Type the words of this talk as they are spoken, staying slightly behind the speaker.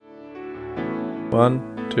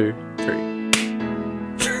1, 2, 3.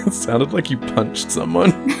 It sounded like you punched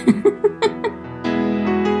someone.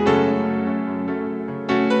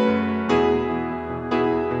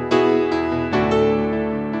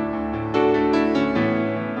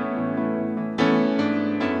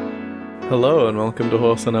 Hello and welcome to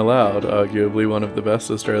Horse and Aloud, arguably one of the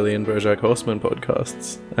best Australian BoJack Horseman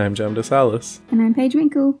podcasts. I'm Jem DeSalis. And I'm Paige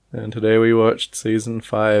Winkle. And today we watched Season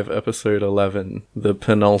 5, Episode 11, The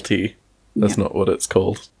Penalty. That's not what it's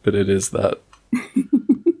called, but it is that.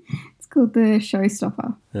 It's called The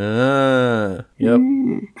Showstopper. Ah, yep.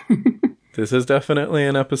 This is definitely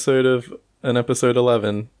an episode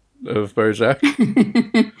 11 of BoJack.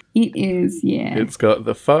 It is, yeah. It's got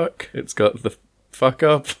the fuck, it's got the fuck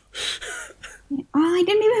up. Oh, I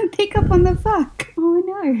didn't even pick up on the fuck. Oh,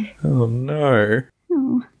 no. Oh, no.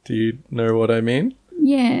 Oh. Do you know what I mean?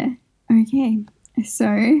 Yeah. Okay.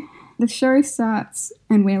 So, the show starts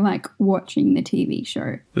and we're, watching the TV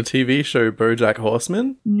show. The TV show BoJack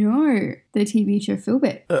Horseman? No, the TV show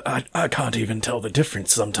Philbit. I can't even tell the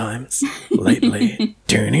difference sometimes. Lately.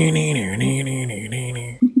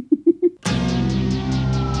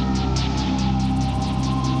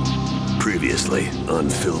 Previously on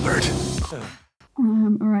Philbert.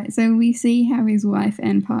 Alright, so we see how his wife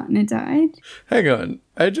and partner died. Hang on.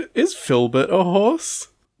 Is Philbert a horse?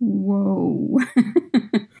 Whoa.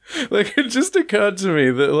 It just occurred to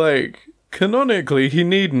me that, canonically he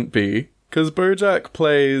needn't be, because BoJack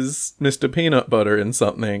plays Mr. Peanut Butter in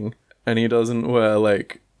something, and he doesn't wear,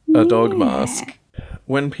 a dog mask.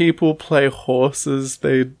 When people play horses,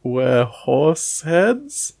 they wear horse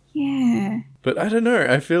heads? Yeah. But I don't know,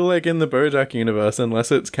 I feel like in the BoJack universe,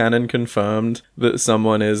 unless it's canon confirmed that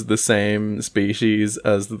someone is the same species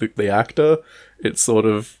as the actor, it's sort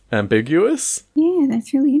of ambiguous. Yeah,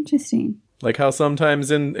 that's really interesting. Like how sometimes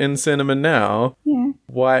in cinema now,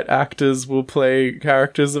 white actors will play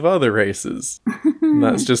characters of other races. And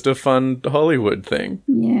that's just a fun Hollywood thing.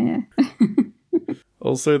 Yeah.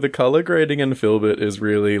 Also, the color grading in Philbit is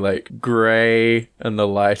really, grey, and the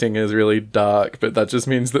lighting is really dark, but that just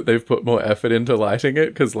means that they've put more effort into lighting it,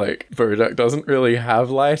 because, BoJack doesn't really have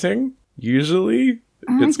lighting, usually.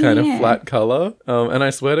 It's kind of flat color. And I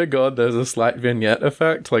swear to God, there's a slight vignette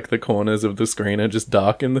effect, the corners of the screen are just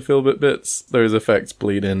dark in the Philbit bits. Those effects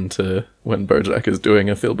bleed into when BoJack is doing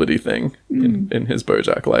a Philbit-y thing in his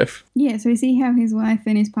BoJack life. Yeah, so we see how his wife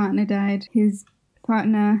and his partner died. His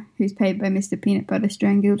partner, who's played by Mr. Peanut Butter,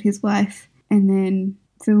 strangled his wife, and then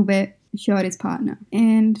Philbit shot his partner.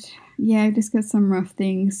 And yeah, I've just got some rough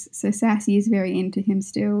things. So Sassy is very into him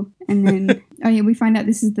still. And then, we find out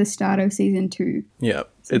this is the start of season 2. Yeah,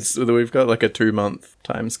 we've got a 2-month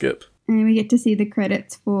time skip. And we get to see the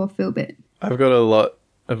credits for Philbit. I've got a lot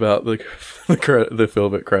about the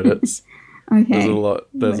Philbit credits. Okay.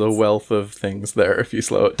 There's a wealth of things there if you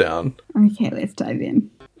slow it down. Okay, let's dive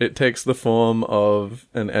in. It takes the form of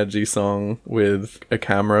an edgy song with a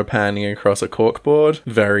camera panning across a corkboard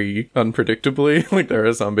very unpredictably. There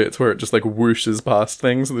are some bits where it just whooshes past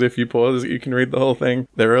things that if you pause you can read the whole thing.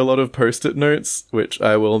 There are a lot of post-it notes which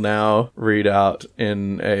I will now read out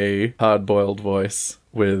in a hard-boiled voice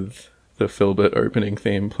with the Philbit opening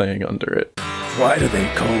theme playing under it. Why do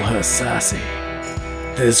they call her Sassy?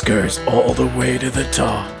 This goes all the way to the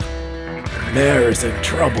top. Mayor's in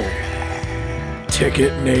trouble.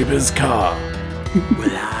 Ticket neighbor's car.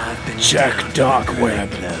 Check dark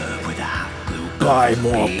web. Buy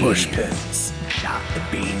more push pins.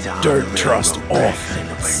 Don't trust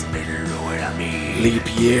orphans.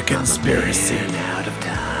 Leap year conspiracy.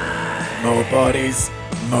 More bodies,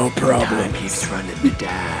 more problems.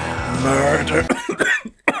 Murder.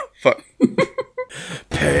 Fuck.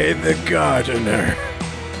 Pay the gardener.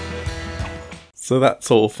 So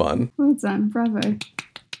that's all fun. Well done, bravo.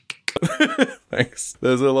 Thanks.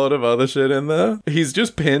 There's a lot of other shit in there. He's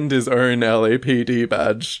just pinned his own LAPD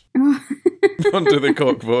badge onto the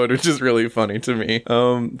corkboard, which is really funny to me.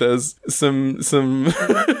 There's some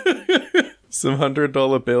some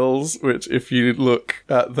 $100 bills, which if you look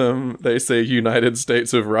at them, they say United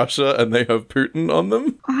States of Russia and they have Putin on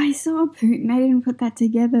them. I saw Putin. I didn't put that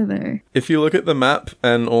together though. If you look at the map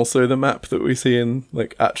and also the map that we see in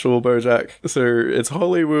actual BoJack, so it's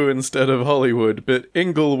Hollywoo instead of Hollywood, but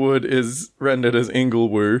Inglewood is rendered as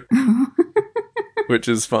Inglewoo. Which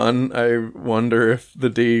is fun. I wonder if the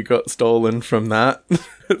D got stolen from that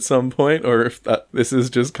at some point, or if this is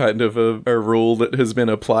just kind of a rule that has been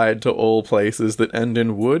applied to all places that end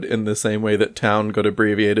in wood in the same way that town got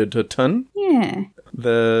abbreviated to ton. Yeah.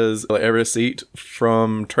 There's a receipt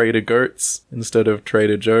from Trader Goat's instead of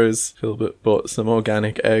Trader Joe's. Filbert bought some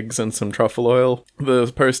organic eggs and some truffle oil.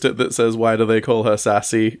 The post-it that says, "Why do they call her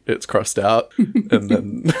sassy?" It's crossed out. And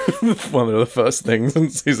then one of the first things in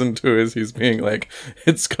season 2 is he's being like,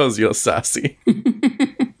 "It's 'cause you're sassy."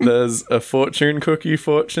 There's a fortune cookie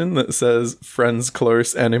fortune that says, "Friends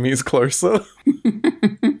close, enemies closer."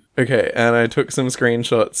 Okay, and I took some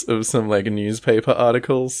screenshots of some newspaper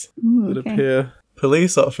articles that appear.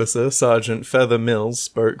 Police officer Sergeant Feather Mills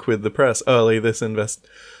spoke with the press early this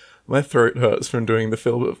My throat hurts from doing the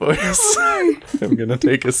Filbert voice. I'm gonna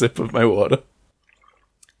take a sip of my water.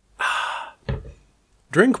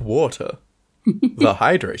 Drink water. The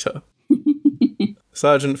hydrator.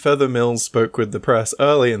 Sergeant Feather Mills spoke with the press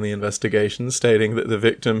early in the investigation, stating that the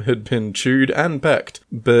victim had been chewed and pecked,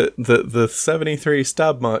 but that the 73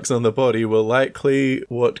 stab marks on the body were likely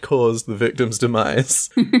what caused the victim's demise.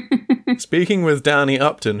 Speaking with Downey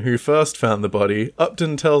Upton, who first found the body,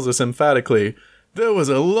 Upton tells us emphatically, "There was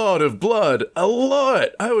a lot of blood. A lot.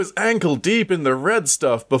 I was ankle deep in the red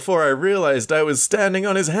stuff before I realized I was standing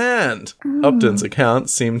on his hand." Upton's account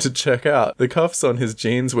seemed to check out. The cuffs on his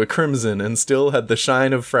jeans were crimson and still had the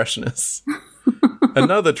shine of freshness.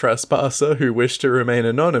 Another trespasser who wished to remain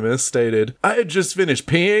anonymous stated, "I had just finished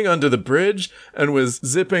peeing under the bridge and was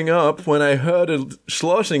zipping up when I heard a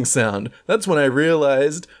sloshing sound. That's when I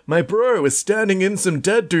realized my bro was standing in some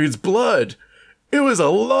dead dude's blood. It was a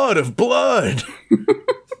lot of blood."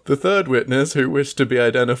 The third witness, who wished to be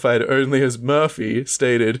identified only as Murphy,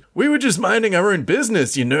 stated, "We were just minding our own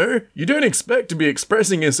business, you know? You don't expect to be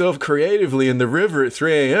expressing yourself creatively in the river at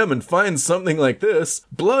 3 a.m. and find something like this.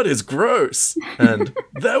 Blood is gross." And,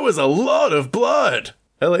 "There was a lot of blood."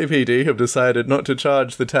 LAPD have decided not to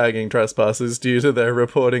charge the tagging trespassers due to their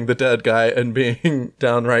reporting the dead guy and being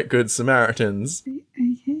downright good Samaritans.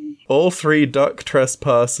 Okay. All 3 duck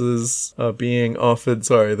trespassers are being offered...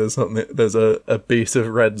 Sorry, there's a piece of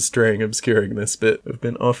red string obscuring this bit. Have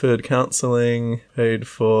been offered counselling, paid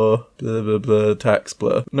for, blah blah blah, tax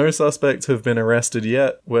blur. No suspects have been arrested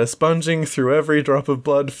yet. We're sponging through every drop of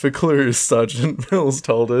blood for clues, Sergeant Mills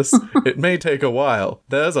told us. It may take a while.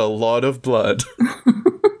 There's a lot of blood.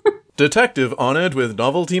 Detective honoured with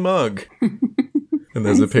novelty mug. And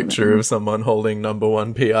there's a picture of someone holding number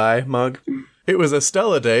 1 PI mug. It was a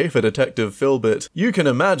stellar day for Detective Filbert. You can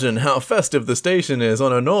imagine how festive the station is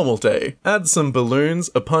on a normal day. Add some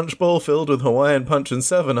balloons, a punch bowl filled with Hawaiian punch and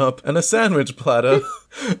 7-Up, and a sandwich platter,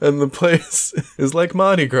 and the place is like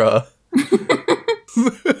Mardi Gras.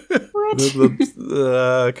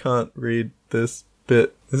 I can't read this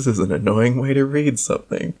bit. This is an annoying way to read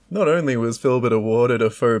something. Not only was Filbert awarded a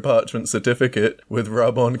faux parchment certificate with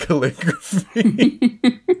rub-on calligraphy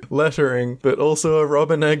lettering, but also a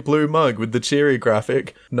robin egg blue mug with the cheery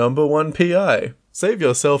graphic, number 1 PI. Save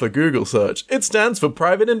yourself a Google search. It stands for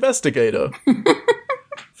Private Investigator.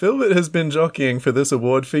 Filbert has been jockeying for this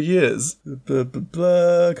award for years. Blah, blah,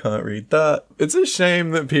 blah, can't read that. It's a shame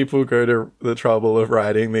that people go to the trouble of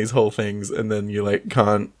writing these whole things and then you,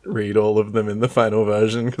 can't read all of them in the final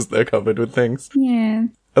version because they're covered with things. Yeah.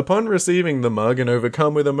 Upon receiving the mug and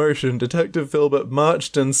overcome with emotion, Detective Filbert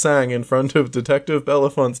marched and sang in front of Detective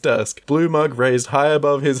Belafont's desk, blue mug raised high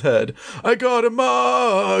above his head. "I got a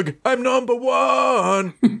mug! I'm number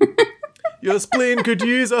 1! Your spleen could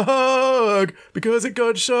use a hug because it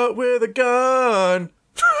got shot with a gun."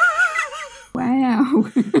 Wow.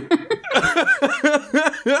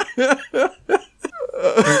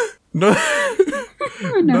 No.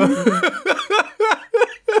 Oh, no.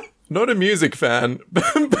 Not a music fan,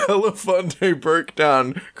 Belafonte broke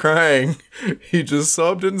down, crying. He just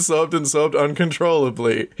sobbed and sobbed and sobbed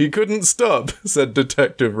uncontrollably. He couldn't stop, said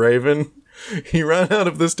Detective Raven. He ran out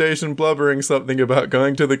of the station blubbering something about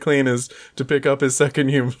going to the cleaners to pick up his second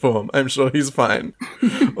uniform. I'm sure he's fine.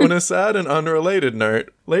 On a sad and unrelated note,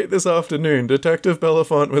 late this afternoon, Detective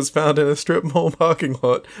Belafont was found in a strip mall parking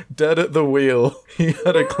lot, dead at the wheel. He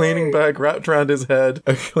had a cleaning bag wrapped around his head,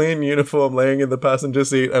 a clean uniform laying in the passenger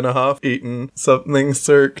seat, and a half-eaten,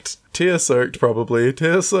 tear-soaked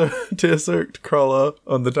crawler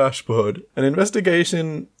on the dashboard. An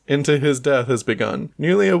investigation into his death has begun.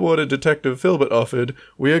 Newly awarded Detective Filbert offered,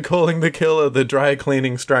 "We are calling the killer the dry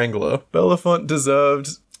cleaning strangler." Belafont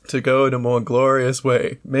deserved to go in a more glorious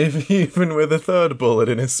way, maybe even with a 3rd bullet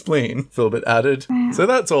in his spleen, Filbert added. Wow. So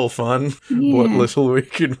that's all fun. Yeah. What little we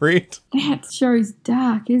can read. That show's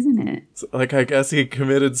dark, isn't it? So, I guess he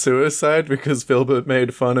committed suicide because Filbert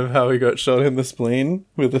made fun of how he got shot in the spleen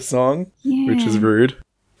with a song, Yeah. which is rude.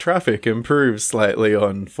 Traffic improves slightly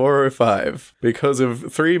on 405 because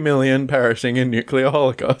of 3 million perishing in nuclear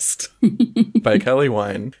holocaust. By Kelly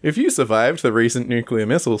Wine. If you survived the recent nuclear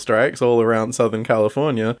missile strikes all around Southern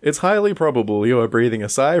California, it's highly probable you are breathing a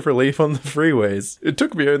sigh of relief on the freeways. It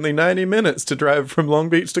took me only 90 minutes to drive from Long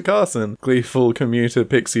Beach to Carson, gleeful commuter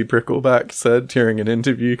Pixie Prickleback said during an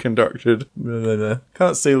interview conducted.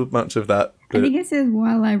 Can't see much of that. I think it says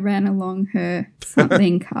while I ran along her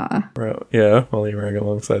something car. Right, yeah, while you ran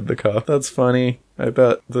alongside the car. That's funny. I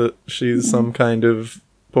bet that she's some kind of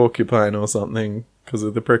porcupine or something because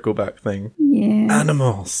of the prickleback thing. Yeah.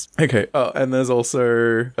 Animals. Okay. Oh, and there's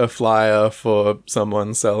also a flyer for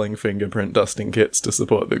someone selling fingerprint dusting kits to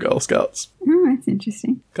support the Girl Scouts. Oh, that's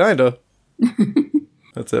interesting. Kinda.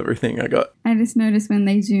 That's everything I got. I just noticed when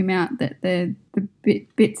they zoom out that the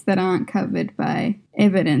bits that aren't covered by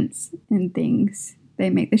evidence and things, they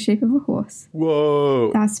make the shape of a horse.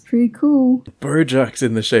 Whoa. That's pretty cool. Bojack's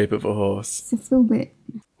in the shape of a horse. It's a little bit.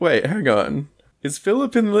 Wait, hang on. Is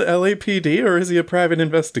Philip in the LAPD or is he a private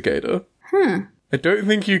investigator? Huh. I don't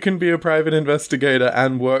think you can be a private investigator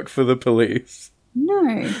and work for the police.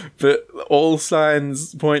 No. But all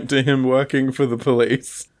signs point to him working for the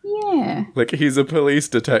police. Yeah. Like, he's a police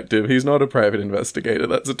detective. He's not a private investigator.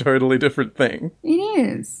 That's a totally different thing. It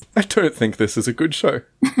is. I don't think this is a good show.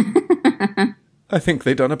 I think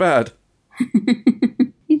they done a bad.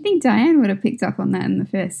 You'd think Diane would have picked up on that in the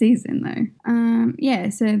first season, though. Yeah,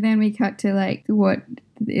 so then we cut to, like, what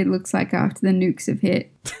it looks like after the nukes have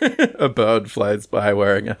hit. A bird flies by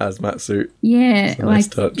wearing a hazmat suit. Yeah, nice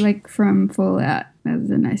touch. like from Fallout. That was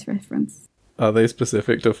a nice reference. Are they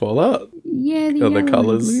specific to Fallout? Yeah, the yellow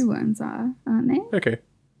colours? and blue ones are, aren't they? Okay.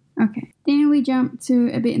 Okay. Then we jump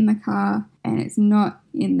to a bit in the car, and it's not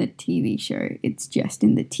in the TV show. It's just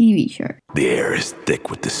in the TV show. The air is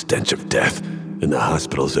thick with the stench of death, and the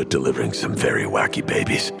hospitals are delivering some very wacky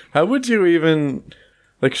babies. How would you even...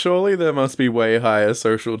 Like, surely there must be way higher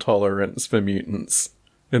social tolerance for mutants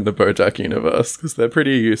in the BoJack universe, because they're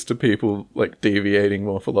pretty used to people, like, deviating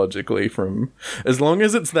morphologically from... As long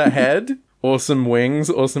as it's the head... or some wings,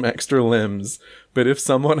 or some extra limbs. But if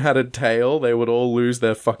someone had a tail, they would all lose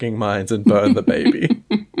their fucking minds and burn the baby.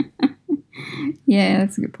 Yeah,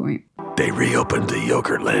 that's a good point. They reopened the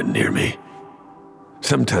yogurt land near me.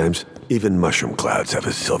 Sometimes, even mushroom clouds have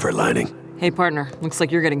a silver lining. Hey, partner, looks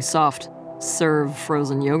like you're getting soft. Serve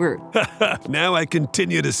frozen yogurt. Now I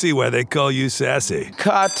continue to see why they call you sassy.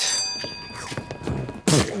 Cut.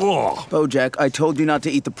 BoJack, I told you not to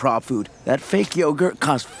eat the prop food. That fake yogurt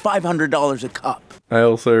costs $500 a cup. I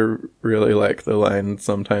also really like the line,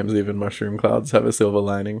 sometimes even mushroom clouds have a silver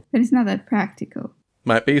lining. But it's not that practical.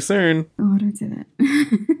 Might be soon. Oh, don't say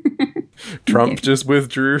that. Trump just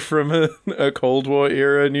withdrew from a Cold War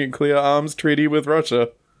era nuclear arms treaty with Russia.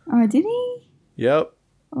 Oh, did he? Yep.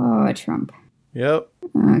 Oh, Trump. Yep.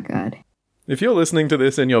 Oh, God. If you're listening to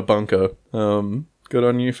this in your bunker, good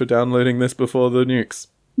on you for downloading this before the nukes.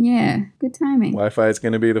 Yeah, good timing. Wi-Fi is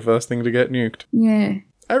going to be the first thing to get nuked. Yeah.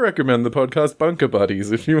 I recommend the podcast Bunker Buddies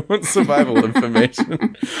if you want survival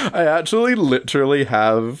information. I actually literally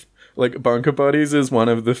have... Like, Bunker Buddies is one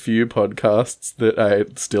of the few podcasts that I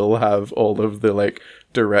still have all of the, like,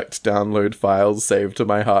 direct download files saved to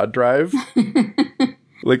my hard drive.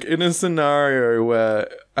 Like, in a scenario where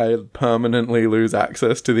I permanently lose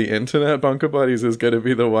access to the internet, Bunker Buddies is going to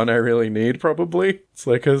be the one I really need, probably. It's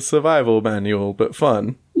like a survival manual, but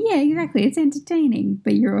fun. Yeah, exactly. It's entertaining,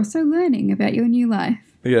 but you're also learning about your new life.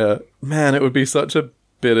 Yeah. Man, it would be such a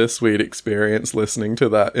bittersweet experience listening to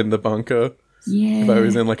that in the bunker. Yeah. If I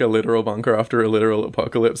was in, like, a literal bunker after a literal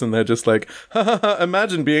apocalypse and they're just like, ha ha ha,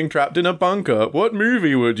 imagine being trapped in a bunker. What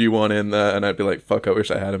movie would you want in there? And I'd be like, fuck, I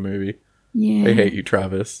wish I had a movie. Yeah. I hate you,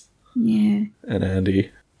 Travis. Yeah. And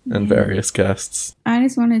Andy. And various guests. I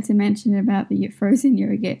just wanted to mention about the frozen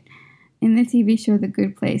yogurt. In the TV show The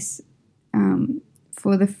Good Place,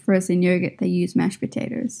 for the frozen yogurt, they use mashed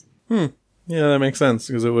potatoes. Yeah, that makes sense,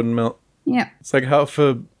 because it wouldn't melt. Yeah. It's like how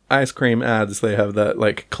for ice cream ads, they have that,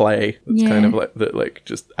 like, clay that's kind of like, that, like,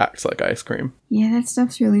 just acts like ice cream. Yeah, that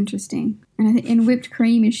stuff's real interesting. And I think in whipped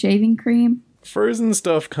cream is shaving cream. Frozen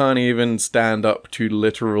stuff can't even stand up to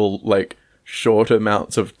literal, like, short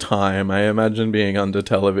amounts of time. I imagine being under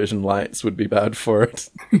television lights would be bad for it.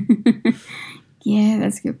 Yeah,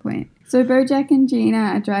 that's a good point. So BoJack and Gina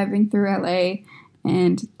are driving through LA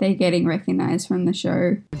and they're getting recognized from the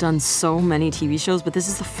show. I've done so many TV shows, but this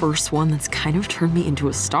is the first one that's kind of turned me into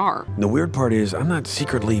a star. The weird part is I'm not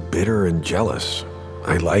secretly bitter and jealous.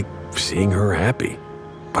 I like seeing her happy.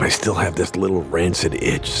 But I still have this little rancid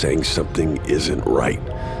itch saying something isn't right.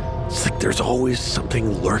 It's like there's always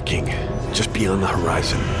something lurking just beyond the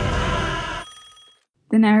horizon.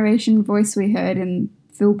 the narration voice we heard in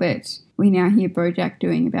Philbit, we now hear Bojack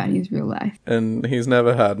doing about his real life. And he's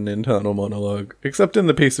never had an internal monologue, except in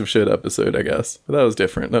the piece of shit episode, I guess. But that was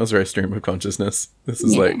different. That was very stream of consciousness. This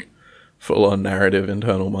is like full-on narrative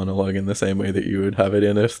internal monologue in the same way that you would have it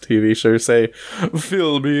in a TV show, say,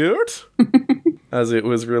 Philbert, as it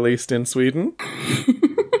was released in Sweden.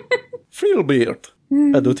 Philbert,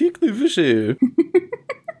 a detective show.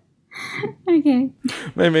 Okay.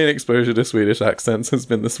 My main exposure to Swedish accents has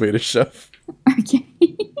been The Swedish Chef. Okay.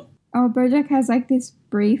 Oh, Bojack has like this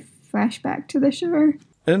brief flashback to the show.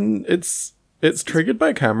 And it's triggered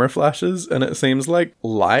by camera flashes, and it seems like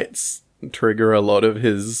lights trigger a lot of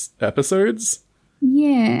his episodes.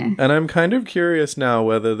 Yeah. And I'm kind of curious now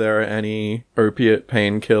whether there are any opiate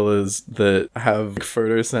painkillers that have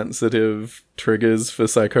photosensitive triggers for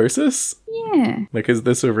psychosis. Yeah. Like, is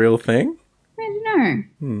this a real thing? I don't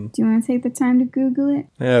know. Do you want to take the time to Google it?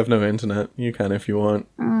 I have no internet. You can if you want.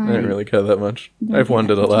 I don't really care that much. don't I've care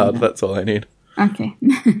wondered that much aloud. either. That's all I need. Okay.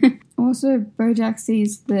 Also, Bojack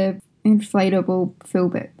sees the inflatable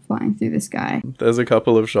Philbit flying through the sky. There's a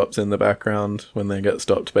couple of shots in the background when they get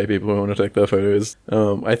stopped by people who want to take their photos.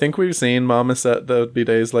 I think we've seen Marmoset There Would Be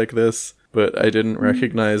Days Like This, but I didn't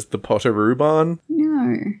recognize the Potteroo barn,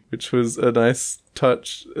 No. which was a nice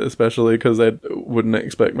touch, especially because I wouldn't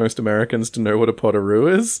expect most Americans to know what a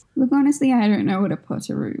Potteroo is. Look, honestly, I don't know what a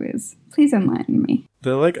Potteroo is. Please enlighten me.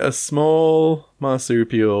 They're like a small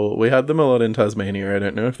marsupial. We had them a lot in Tasmania. I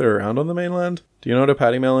don't know if they're around on the mainland. Do you know what a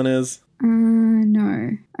paddy melon is?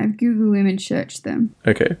 No. I've Googled them and searched them.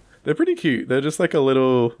 Okay. They're pretty cute. They're just like a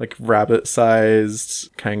little, like,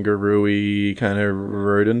 rabbit-sized, kangaroo-y, kind of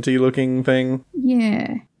rodent-y looking thing.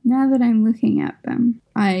 Yeah. Now that I'm looking at them,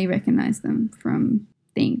 I recognize them from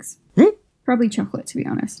things. Probably chocolate, to be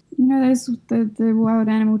honest. You know those, the wild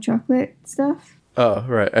animal chocolate stuff? Oh,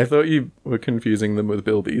 right. I thought you were confusing them with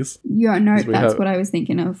bilbies. Yeah, no, we that's have- what I was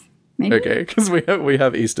thinking of. Maybe. Okay, because we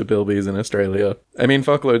have Easter bilbies in Australia. I mean,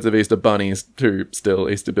 fuckloads of Easter bunnies too. Still,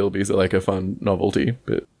 Easter bilbies are like a fun novelty,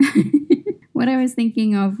 but What I was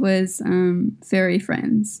thinking of was furry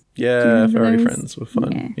friends. yeah, remember furry those? friends were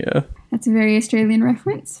fun. Yeah. That's a very Australian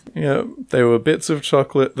reference. Yeah, they were bits of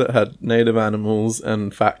chocolate that had native animals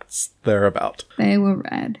and facts thereabout. They were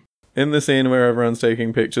rad. In the scene where everyone's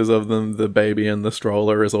taking pictures of them, the baby in the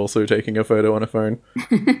stroller is also taking a photo on a phone.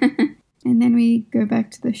 And then we go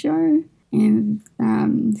back to the show, and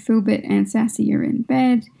Philbit and Sassy are in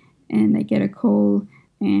bed, and they get a call,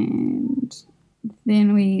 and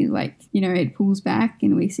then we, it pulls back,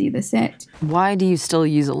 and we see the set. Why do you still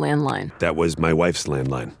use a landline? That was my wife's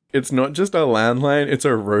landline. It's not just a landline, it's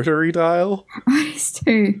a rotary dial. Oh, it's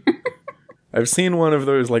two. I've seen one of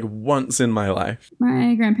those like once in my life.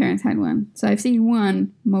 My grandparents had one, so I've seen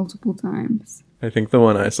one multiple times. I think the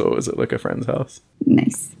one I saw was at like a friend's house.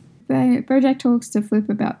 Nice. Bojack talks to Flip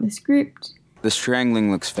about the script. The strangling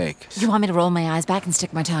looks fake. You want me to roll my eyes back and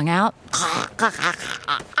stick my tongue out?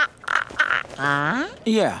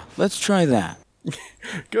 Yeah, let's try that.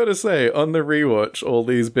 Gotta say, on the rewatch, all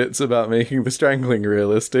these bits about making the strangling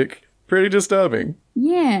realistic, pretty disturbing.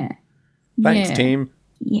 Yeah. Thanks, Yeah. team.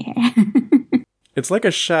 Yeah. It's like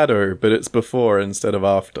a shadow, but it's before instead of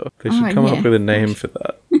after. They should Oh, come yeah. up with a name for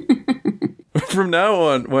that. From now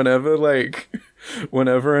on, whenever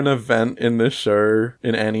an event in this show,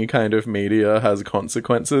 in any kind of media, has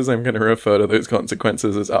consequences, I'm going to refer to those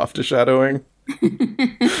consequences as aftershadowing.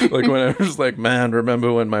 Like when I was like, man,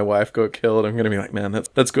 remember when my wife got killed? I'm going to be like, man,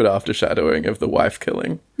 that's good aftershadowing of the wife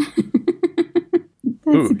killing.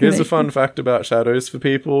 Ooh, here's a fun fact about shadows for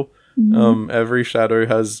people. Every shadow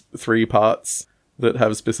has 3 parts that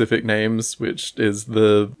have specific names, which is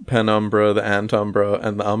the penumbra, the antumbra,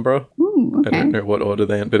 and the umbra. Ooh, I okay. don't know what order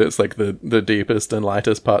they're in, but it's like the deepest and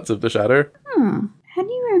lightest parts of the shadow. Huh. How do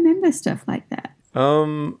you remember stuff like that?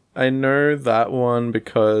 I know that one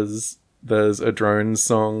because there's a drone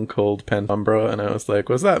song called Penumbra, and I was like,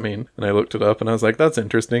 what's that mean? And I looked it up, and I was like, that's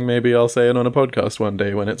interesting. Maybe I'll say it on a podcast one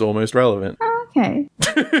day when it's almost relevant. Oh, okay.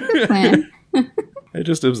 Good plan. I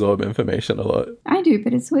just absorb information a lot. I do,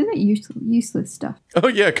 but it's really useless stuff. Oh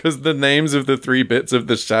yeah, because the names of the 3 bits of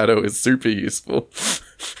the shadow is super useful.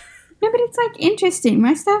 No, but it's like interesting.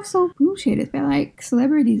 My stuff's all bullshit. It's about like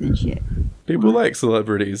celebrities and shit. People like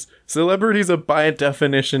celebrities. Celebrities are by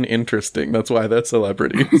definition interesting. That's why they're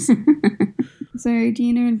celebrities. So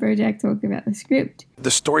Gina and Bojack talk about the script. The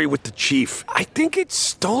story with the chief. I think it's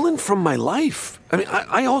stolen from my life. I mean,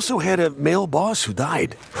 I also had a male boss who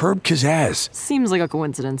died. Herb Kazaz. Seems like a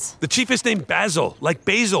coincidence. The chief is named Basil, like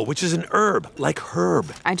basil, which is an herb. Like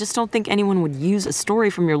Herb. I just don't think anyone would use a story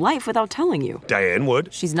from your life without telling you. Diane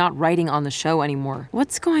would. She's not writing on the show anymore.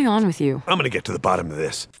 What's going on with you? I'm gonna get to the bottom of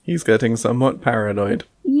this. He's getting somewhat paranoid.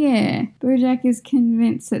 Yeah, Bojack is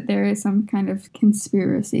convinced that there is some kind of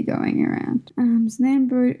conspiracy going around. So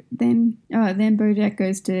then Bojack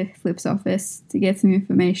goes to Flip's office to get some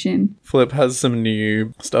information. Flip has some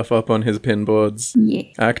new stuff up on his pinboards. Yeah.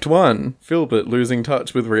 Act 1. Filbert losing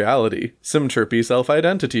touch with reality. Some trippy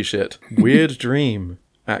self-identity shit. Weird dream.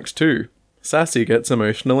 Act 2. Sassy gets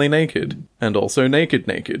emotionally naked. And also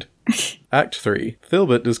naked. Act 3.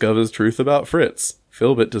 Filbert discovers truth about Fritz.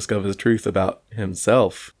 Filbert discovers truth about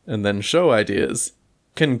himself. And then show ideas.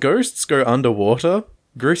 Can ghosts go underwater?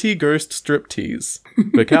 Gritty ghost striptease.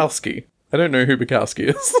 Bukowski. I don't know who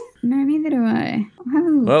Bukowski is. No, neither do I. I'll have a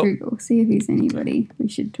little Google, see if he's anybody we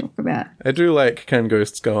should talk about. I do like Can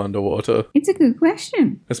Ghosts Go Underwater? It's a good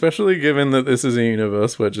question. Especially given that this is a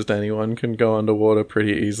universe where just anyone can go underwater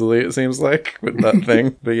pretty easily, it seems like, with that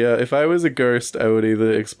thing. But yeah, if I was a ghost, I would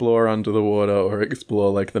either explore under the water or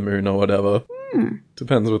explore like the moon or whatever.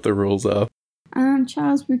 Depends what the rules are.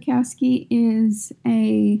 Charles Bukowski is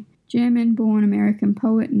a German-born American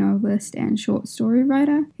poet, novelist, and short story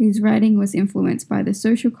writer whose writing was influenced by the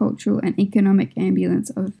social, cultural, and economic ambience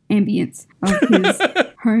of his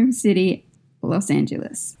home city, Los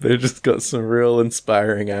Angeles. They just got some real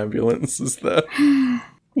inspiring ambulances there.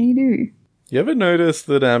 They do. You ever notice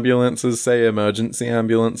that ambulances say emergency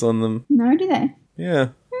ambulance on them? No, do they? Yeah.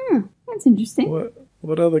 That's interesting.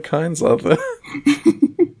 What other kinds are there?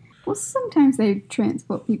 Well, sometimes they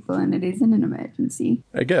transport people and it isn't an emergency.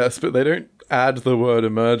 I guess, but they don't add the word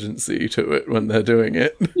emergency to it when they're doing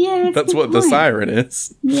it. Yeah, that's what the siren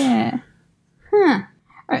is. Yeah. Huh.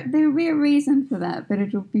 There'll be a reason for that, but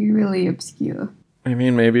it'll be really obscure. I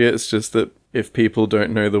mean, maybe it's just that if people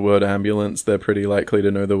don't know the word ambulance, they're pretty likely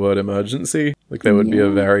to know the word emergency. Like, there would be a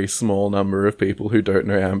very small number of people who don't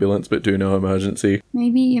know ambulance but do know emergency.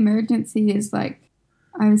 Maybe emergency is like,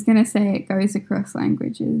 I was going to say it goes across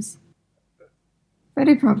languages. But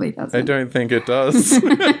it probably doesn't. I don't think it does.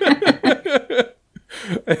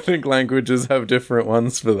 I think languages have different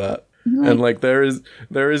ones for that. And like there is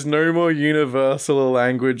no more universal a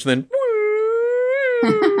language than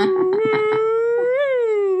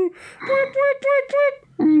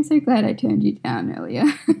I'm so glad I turned you down earlier.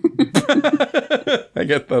 I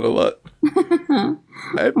get that a lot.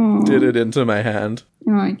 I did it into my hand.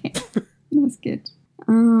 Oh, okay. That's good.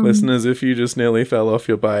 Listeners, if you just nearly fell off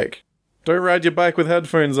your bike, don't ride your bike with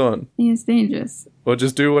headphones on. It's dangerous. Or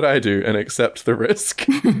just do what I do and accept the risk.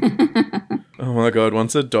 Oh my god,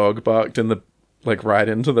 once a dog barked right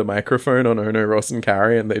into the microphone on Ono, Ross and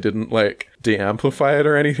Carrie, and they didn't de-amplify it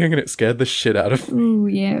or anything, and it scared the shit out of me. Oh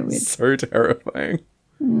yeah. So terrifying.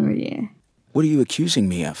 Oh yeah. What are you accusing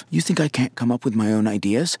me of? You think I can't come up with my own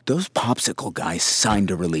ideas? Those popsicle guys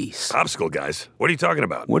signed a release. Popsicle guys? What are you talking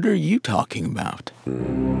about? What are you talking about?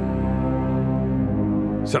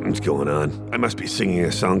 Something's going on. I must be singing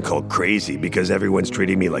a song called Crazy because everyone's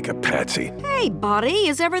treating me like a patsy. Hey, buddy,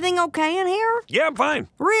 is everything okay in here? Yeah, I'm fine.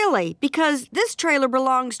 Really? Because this trailer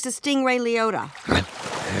belongs to Stingray Liotta.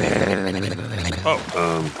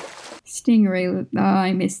 Stingray. Oh,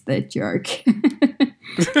 I missed the joke.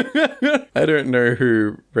 I don't know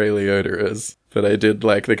who Ray Liotta is, but I did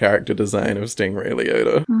like the character design of Stingray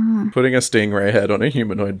Liotta. Putting a stingray head on a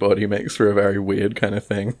humanoid body makes for a very weird kind of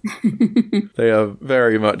thing. They are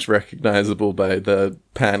very much recognizable by their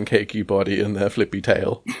pancakey body and their flippy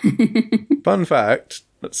tail. Fun fact,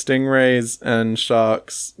 stingrays and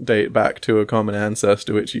sharks date back to a common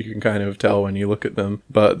ancestor, which you can kind of tell when you look at them.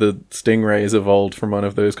 But the stingrays evolved from one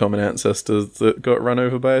of those common ancestors that got run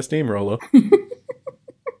over by a steamroller.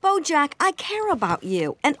 Bojack, I care about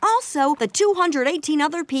you. And also the 218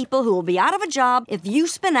 other people who will be out of a job if you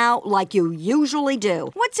spin out like you usually do.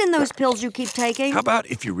 What's in those pills you keep taking? How about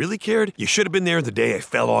if you really cared, you should have been there the day I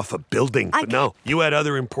fell off a building. But no, you had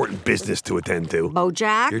other important business to attend to.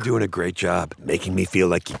 Bojack? You're doing a great job, making me feel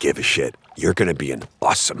like you give a shit. You're gonna be an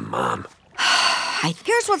awesome mom.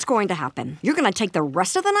 Here's what's going to happen. You're going to take the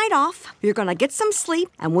rest of the night off, you're going to get some sleep,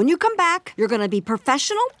 and when you come back, you're going to be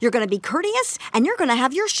professional, you're going to be courteous, and you're going to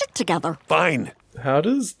have your shit together. Fine. How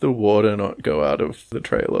does the water not go out of the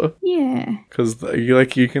trailer? Yeah. Because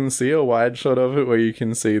you can see a wide shot of it where you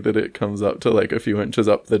can see that it comes up to a few inches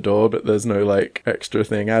up the door, but there's no extra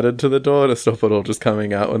thing added to the door to stop it all just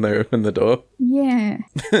coming out when they open the door. Yeah.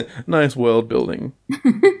 Nice world building.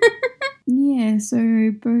 Yeah, so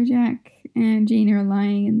Bojack and Gina are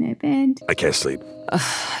lying in their bed. I can't sleep.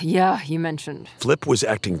 Yeah, you mentioned. Flip was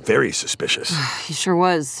acting very suspicious. He sure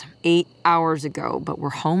was. 8 hours ago, but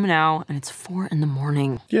we're home now, and it's 4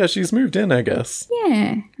 a.m. Yeah, she's moved in, I guess.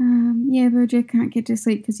 Yeah. Bojack can't get to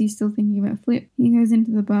sleep because he's still thinking about Flip. He goes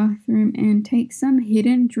into the bathroom and takes some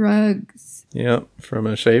hidden drugs. Yep, from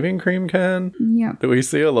a shaving cream can. Yep. We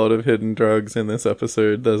see a lot of hidden drugs in this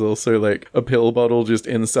episode. There's also like a pill bottle just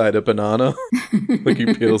inside a banana. Like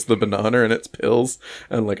he peels the banana and it's pills,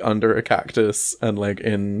 and like under a cactus, and like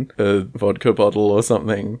in a vodka bottle or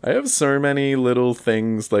something. I have so many little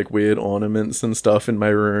things, like weird ornaments and stuff in my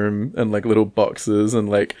room, and like little boxes and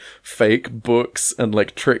like fake books and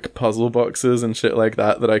like trick puzzle boxes and shit like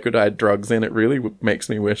that I could hide drugs in. It really makes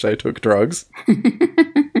me wish I took drugs.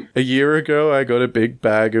 A year ago, I got a big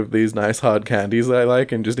bag of these nice hard candies I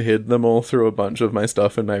like and just hid them all through a bunch of my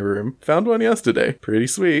stuff in my room. Found one yesterday. Pretty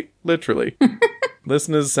sweet. Literally.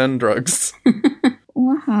 Listeners, send drugs.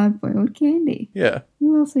 Or hard-boiled candy. Yeah.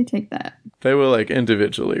 We'll also take that. They were like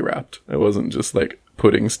individually wrapped. It wasn't just like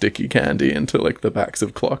putting sticky candy into like the backs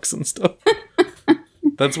of clocks and stuff.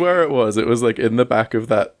 That's where it was. It was like in the back of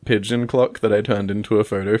that pigeon clock that I turned into a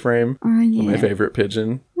photo frame. Oh, yeah. For my favorite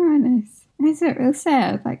pigeon. Oh, nice. That's real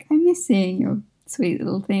sad. Like, I miss seeing your sweet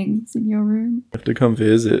little things in your room. Have to come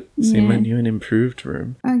visit. See Yeah. my new and improved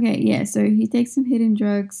room. Okay, yeah, so he takes some hidden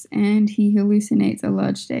drugs and he hallucinates a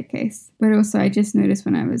large staircase. But also I just noticed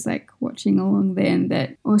when I was like watching along then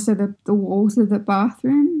that also the walls of the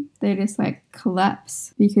bathroom, they just like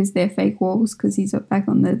collapse because they're fake walls because he's back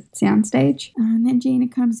on the soundstage. And then Gina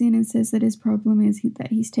comes in and says that his problem is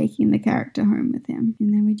that he's taking the character home with him.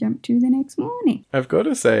 And then we jump to the next morning. I've got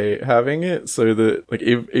to say, having it so that, like,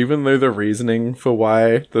 even though the reasoning for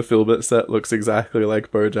why the Filbert set looks exactly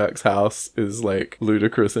like Bojack's house is, like,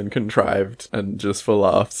 ludicrous and contrived and just for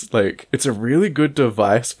laughs, like, it's a really good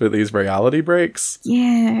device for these reality breaks.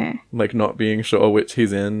 Yeah. Like, not being sure which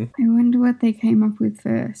he's in. I wonder what they came up with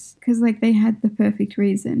first. Because, like, they had the perfect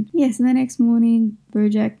reason. Yes, and the next morning,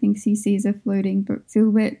 Bojack thinks he sees a floating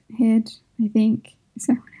Filbert head, I think. Is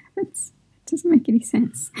that what happens? It doesn't make any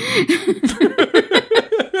sense.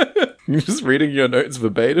 You're just reading your notes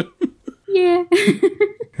verbatim. Yeah.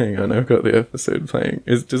 Hang on, I've got the episode playing.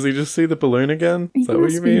 Does he just see the balloon again? Is that It what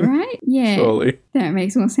must you be, mean? right? Yeah. Surely. That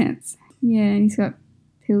makes more sense. Yeah, and he's got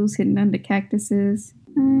pills hidden under cactuses.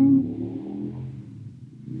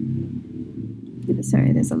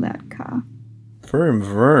 Sorry, there's a loud car. Vroom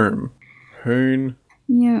vroom. Hoon.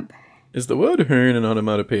 Yep. Is the word hoon an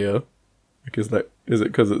onomatopoeia? Like, is it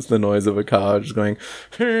because it's the noise of a car just going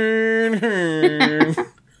hoon hoon?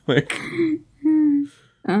 Like, is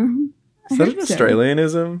that an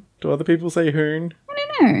Australianism? Do other people say hoon? I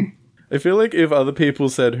don't know. I feel like if other people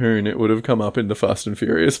said hoon, it would have come up in the Fast and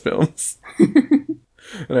Furious films.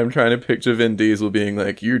 And I'm trying to picture Vin Diesel being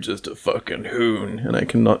like, "You're just a fucking hoon," and I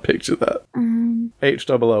cannot picture that.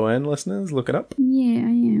 HOON listeners, look it up. Yeah, I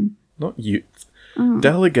am. Not you.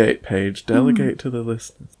 Delegate, Paige. Delegate to the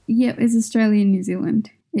listeners. Yep, it's Australia and New Zealand.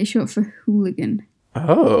 It's short for hooligan.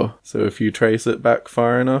 Oh, so if you trace it back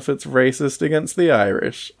far enough, it's racist against the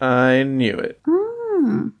Irish. I knew it.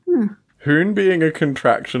 Oh, huh. Hoon being a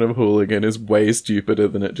contraction of hooligan is way stupider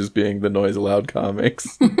than it just being the noise a loud car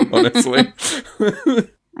makes, honestly.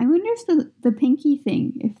 I wonder if the pinky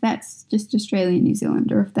thing, if that's just Australia and New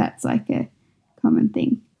Zealand, or if that's like a common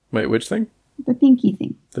thing. Wait, which thing? The pinky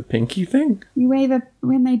thing. The pinky thing? You wave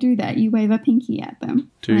when they do that, you wave a pinky at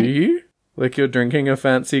them. Do you? Like you're drinking a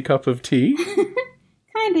fancy cup of tea?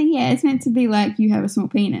 Kinda, yeah. It's meant to be like you have a small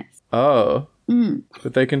penis. Oh.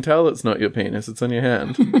 But they can tell it's not your penis, it's on your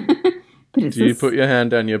hand. But it's Do you put your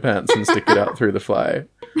hand down your pants and stick it out through the fly?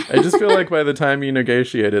 I just feel like by the time you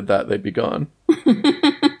negotiated that, they'd be gone.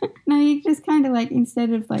 No, you just kind of like,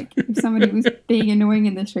 instead of like, if somebody was being annoying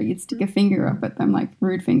in the street, you'd stick a finger up at them, like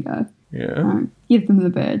rude finger. Yeah. Give them the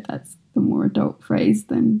bird. That's the more adult phrase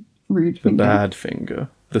than rude The finger. bad finger.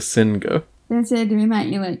 The singer. Instead of doing that,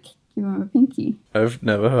 you like give them a pinky. I've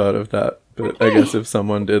never heard of that, but I guess if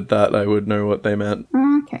someone did that, I would know what they meant.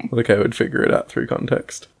 Oh, okay. Like I would figure it out through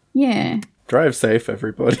context. Yeah. Drive safe,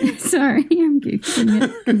 everybody. Sorry, I'm googling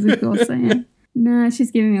it because of course I am. No,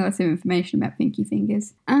 she's giving me lots of information about pinky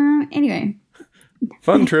fingers. Anyway.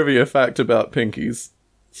 Fun trivia fact about pinkies.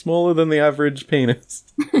 Smaller than the average penis.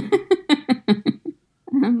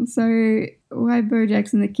 So while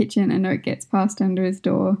Bojack's in the kitchen, a note gets passed under his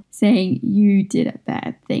door saying, "You did a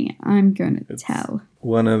bad thing. I'm going to tell."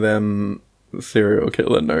 One of them serial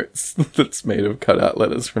killer notes that's made of cutout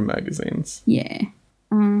letters from magazines. Yeah.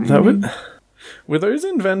 Were those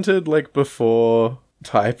invented like before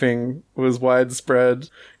typing was widespread.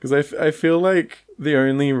 Because I feel like the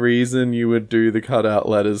only reason you would do the cutout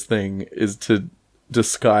letters thing is to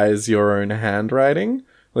disguise your own handwriting.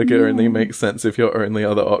 Like, it only makes sense if your only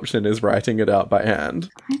other option is writing it out by hand.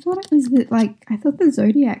 I thought it was I thought the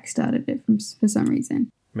Zodiac started it for some reason.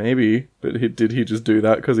 Maybe, but did he just do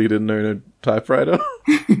that because he didn't own a typewriter?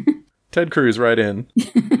 Ted Cruz, right in.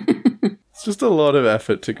 It's just a lot of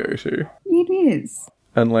effort to go to. It is.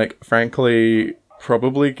 And, like, frankly,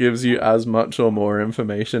 probably gives you as much or more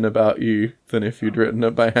information about you than if you'd written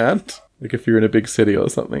it by hand. Like, if you're in a big city or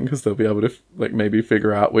something, because they'll be able to, like, maybe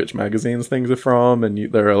figure out which magazines things are from,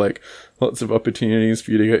 and there are, like, lots of opportunities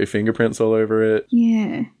for you to get your fingerprints all over it.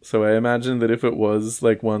 Yeah. So I imagine that if it was,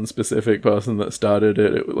 like, one specific person that started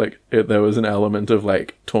it, there was an element of,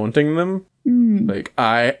 like, taunting them. Like,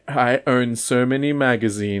 I own so many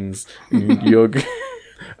magazines, and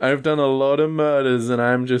I've done a lot of murders, and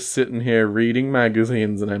I'm just sitting here reading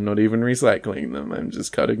magazines, and I'm not even recycling them. I'm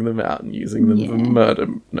just cutting them out and using them for murder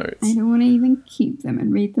notes. I don't want to even keep them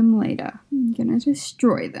and read them later. I'm gonna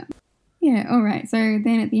destroy them. Yeah, alright. So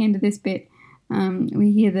then at the end of this bit,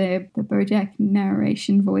 we hear the BoJack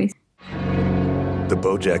narration voice. The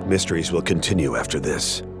BoJack mysteries will continue after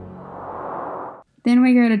this. Then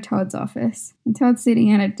we go to Todd's office, and Todd's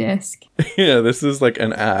sitting at a desk. Yeah, this is like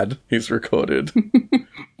an ad he's recorded.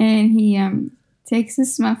 And he takes a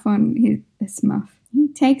smuff on He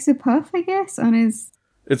takes a puff, I guess, on his...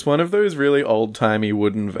 It's one of those really old-timey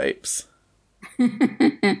wooden vapes.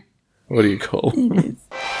 What do you call them? It is.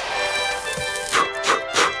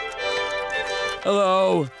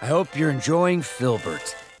 Hello, I hope you're enjoying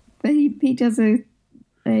Filbert. But he does a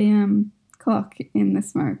clock in the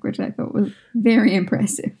smoke, which I thought was very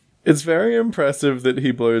impressive. It's very impressive that he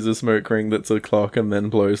blows a smoke ring that's a clock and then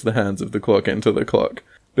blows the hands of the clock into the clock.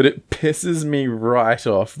 But it pisses me right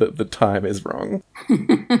off that the time is wrong.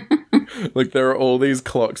 Like, there are all these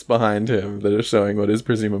clocks behind him that are showing what is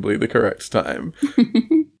presumably the correct time.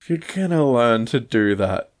 If you're gonna learn to do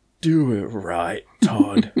that, do it right,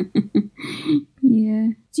 Todd. Yeah.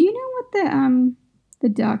 Do you know what the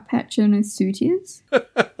dark patch on his suit is?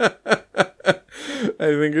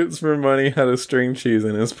 I think it's from when he had a string cheese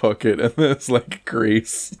in his pocket and there's like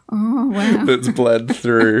grease. Oh, wow. That's bled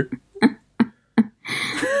through.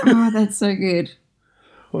 Oh, that's so good.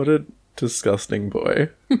 What a disgusting boy.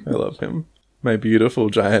 I love him. My beautiful,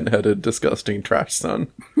 giant-headed, disgusting trash son.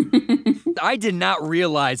 I did not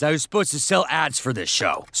realize I was supposed to sell ads for this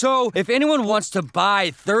show. So, if anyone wants to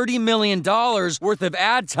buy $30 million worth of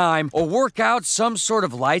ad time or work out some sort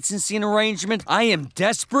of licensing arrangement, I am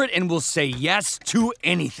desperate and will say yes to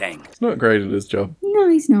anything. He's not great at his job. No,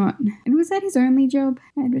 he's not. And was that his only job,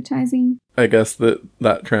 advertising? I guess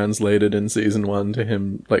that translated in season 1 to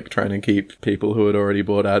him, like, trying to keep people who had already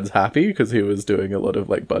bought ads happy because he was doing a lot of,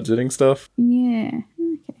 like, budgeting stuff. Yeah.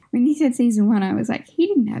 Okay. When he said season 1, I was like, he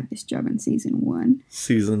didn't have this job in season 1.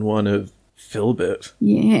 Season 1 of Filbert.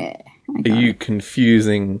 Yeah. Are you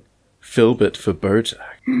confusing Filbert for BoJack?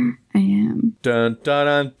 I am. Dun, dun,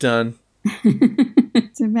 dun, dun.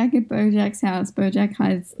 So back at BoJack's house, BoJack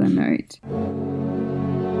hides the note.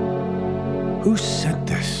 Who sent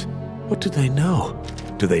this? What do they know?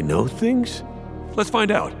 Do they know things? Let's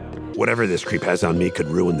find out. Whatever this creep has on me could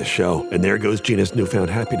ruin the show. And there goes Gina's newfound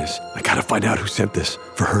happiness. I gotta find out who sent this,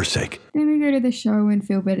 for her sake. Then we go to the show and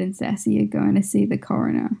Filbert and Sassy are going to see the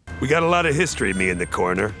coroner. We got a lot of history, me and the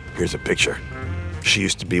coroner. Here's a picture. She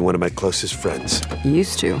used to be one of my closest friends.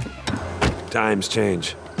 Used to. Times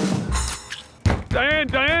change.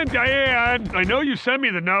 Diane! I know you sent me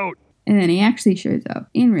the note. And then he actually shows up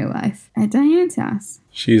in real life at Diane's house.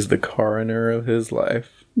 She's the coroner of his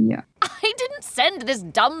life. Yeah. I didn't send this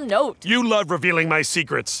dumb note. You love revealing my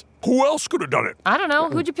secrets. Who else could have done it? I don't know.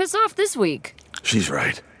 Who'd you piss off this week? She's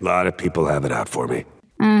right. A lot of people have it out for me.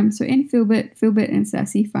 So in Filbert and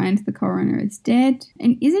Sassy find the coroner is dead.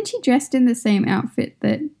 And isn't she dressed in the same outfit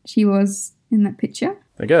that she was in that picture?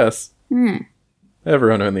 I guess. Hmm.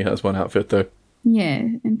 Everyone only has one outfit, though. Yeah,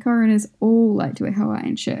 and coroners all like to wear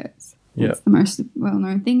Hawaiian shirts. That's the most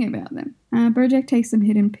well-known thing about them. BoJack takes some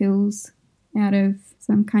hidden pills out of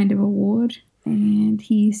some kind of a ward, and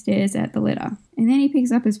he stares at the letter. And then he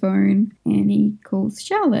picks up his phone, and he calls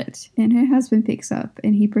Charlotte, and her husband picks up,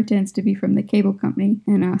 and he pretends to be from the cable company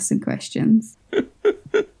and asks some questions.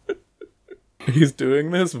 He's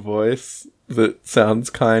doing this voice that sounds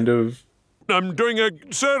kind of... I'm doing a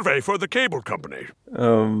survey for the cable company.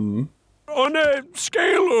 On a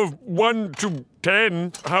scale of 1 to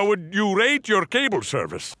 10, how would you rate your cable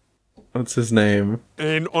service? What's his name?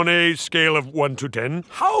 And on a scale of 1 to 10,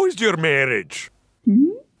 how is your marriage?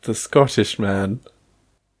 The Scottish man.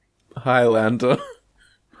 Highlander.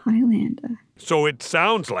 Highlander. So it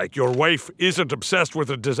sounds like your wife isn't obsessed with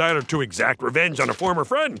a desire to exact revenge on a former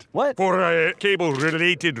friend. What? For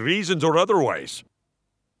cable-related reasons or otherwise.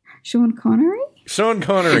 Sean Connery? Sean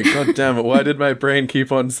Connery, god damn it, why did my brain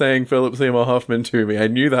keep on saying Philip Seymour Hoffman to me? I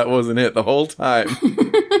knew that wasn't it the whole time.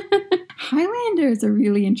 Highlander is a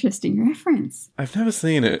really interesting reference. I've never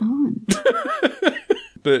seen it.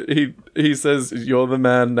 But he says, "You're the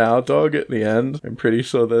man now, dog," at the end. I'm pretty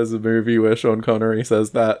sure there's a movie where Sean Connery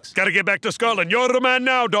says that. Gotta get back to Scotland. You're the man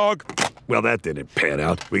now, dog. Well, that didn't pan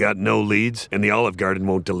out. We got no leads, and the Olive Garden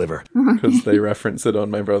won't deliver. Because they reference it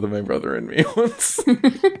on My Brother and Me once.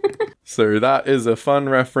 So that is a fun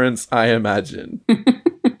reference, I imagine.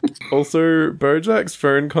 Also, BoJack's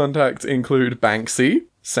phone contacts include Banksy,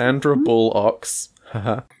 Sandra Bullock,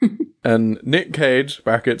 and Nick Cage,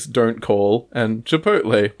 brackets don't call, and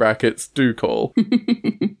Chipotle, brackets do call.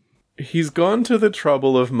 He's gone to the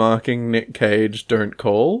trouble of marking Nick Cage don't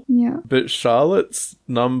call. Yeah. But Charlotte's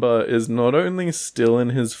number is not only still in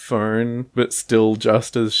his phone, but still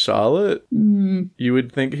just as Charlotte. You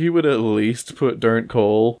would think he would at least put don't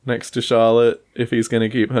call next to Charlotte if he's going to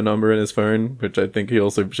keep her number in his phone, which I think he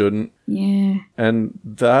also shouldn't. Yeah. And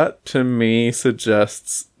that, to me,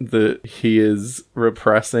 suggests that he is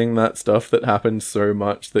repressing that stuff that happened so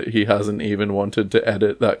much that he hasn't even wanted to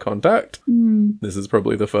edit that contact. This is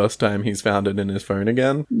probably the first time he's found it in his phone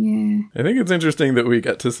again. Yeah. I think it's interesting that we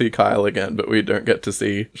get to see Kyle again, but we don't get to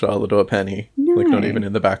see Charlotte or Penny. No. Like, not even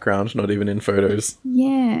in the background, not even in photos.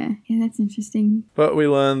 Yeah. Yeah, that's interesting. But we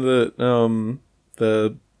learn that,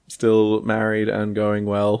 they're still married and going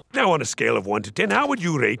well. Now, on a scale of 1 to 10, how would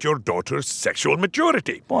you rate your daughter's sexual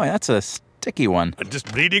maturity? Boy, that's a sticky one. I'm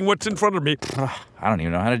just reading what's in front of me. I don't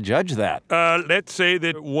even know how to judge that. Let's say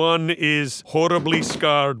that 1 is horribly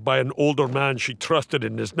scarred by an older man she trusted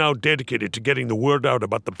and is now dedicated to getting the word out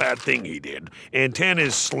about the bad thing he did. And 10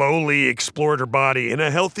 is slowly explored her body in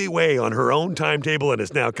a healthy way on her own timetable and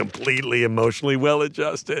is now completely emotionally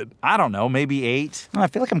well-adjusted. I don't know, maybe 8. I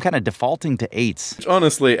feel like I'm kind of defaulting to 8s.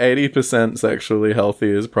 Honestly, 80% sexually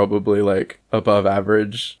healthy is probably, like, above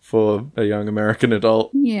average for a young American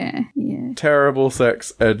adult. Yeah, yeah. Terrible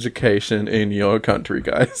sex education in your country,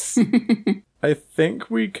 guys. I think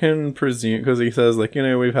we can presume, because he says, like, you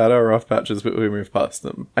know, we've had our rough patches, but we moved past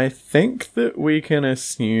them. I think that we can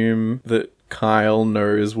assume that Kyle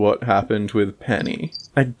knows what happened with Penny.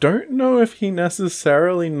 I don't know if he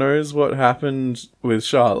necessarily knows what happened with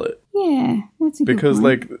Charlotte. Yeah, that's a good Because,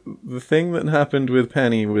 point. like, the thing that happened with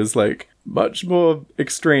Penny was, like, much more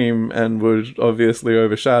extreme and would obviously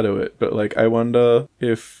overshadow it. But, like, I wonder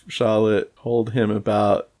if Charlotte told him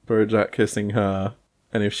about BoJack kissing her,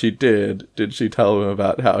 and if she did she tell him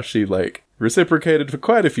about how she, like, reciprocated for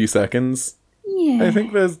quite a few seconds? Yeah. I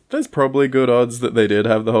think there's probably good odds that they did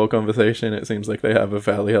have the whole conversation. It seems like they have a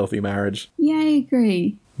fairly healthy marriage. Yeah, I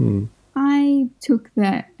agree. I took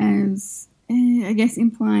that as, I guess,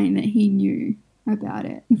 implying that he knew about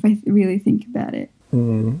it, if I really think about it.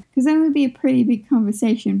 Because that would be a pretty big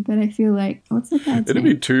conversation, but I feel like, what's the guy's It'd name?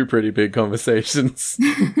 be 2 pretty big conversations.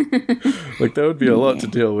 Like, that would be a lot to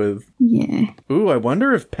deal with. Yeah. Ooh, I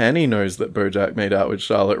wonder if Penny knows that BoJack made out with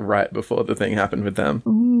Charlotte right before the thing happened with them.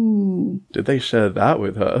 Ooh. Did they share that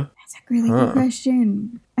with her? That's a really good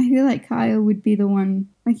question. I feel like Kyle would be the one,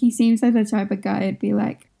 like, he seems like the type of guy who'd be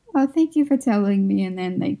like, oh, thank you for telling me, and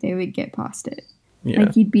then, like, they would get past it. Yeah.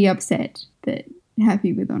 Like, he'd be upset, but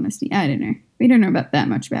happy with honesty. I don't know. We don't know about that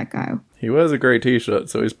much about Kyle. He wears a grey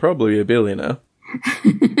t-shirt, so he's probably a billionaire.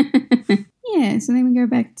 Yeah, so then we go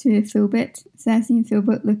back to Philbert. Sassy and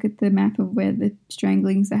Philbert look at the map of where the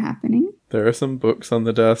stranglings are happening. There are some books on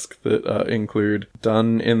the desk that include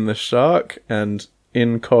Done in the Shark and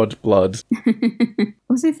In Cod Blood.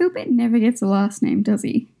 Also, Philbert never gets a last name, does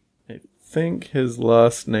he? I think his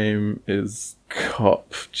last name is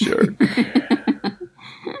Cop Joke.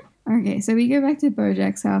 Okay, so we go back to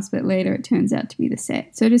BoJack's house, but later it turns out to be the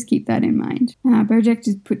set. So just keep that in mind. BoJack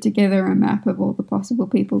just put together a map of all the possible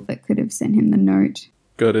people that could have sent him the note.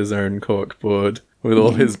 Got his own corkboard with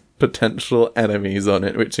all his potential enemies on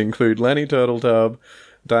it, which include Lenny Turtletub,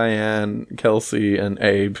 Diane, Kelsey, and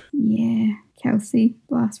Abe. Yeah, Kelsey,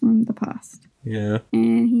 blast from the past. Yeah.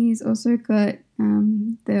 And he's also got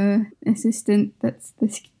the assistant that's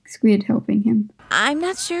the squid helping him. I'm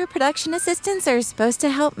not sure production assistants are supposed to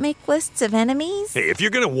help make lists of enemies. Hey, if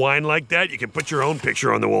you're gonna whine like that, you can put your own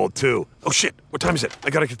picture on the wall, too. Oh, shit. What time is it? I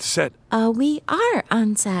gotta get to set. We are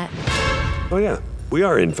on set. Oh, yeah. We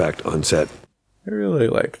are, in fact, on set. I really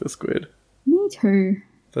like the squid. Me too.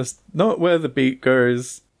 That's not where the beak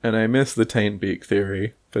goes, and I miss the taint beak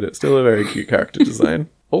theory, but it's still a very cute character design.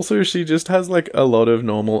 Also, she just has like a lot of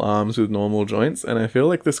normal arms with normal joints, and I feel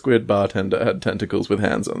like the squid bartender had tentacles with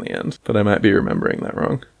hands on the end, but I might be remembering that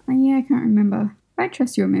wrong. Yeah, I can't remember. I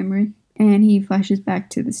trust your memory. And he flashes back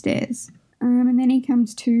to the stairs. And then he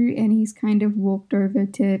comes to, and he's kind of walked over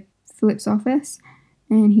to Flip's office,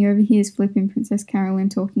 and he overhears Flip and Princess Carolyn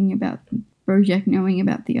talking about Bojack knowing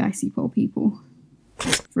about the Icy Pole people.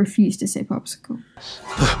 Refuse to say popsicle.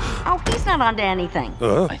 Oh, he's not onto anything.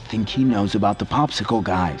 I think he knows about the popsicle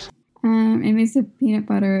guys. And Mr. Peanut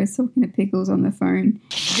Butter is talking to Pickles on the phone.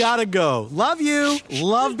 Gotta go. Love you.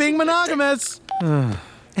 Love being monogamous.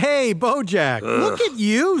 Hey, Bojack, look at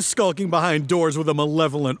you skulking behind doors with a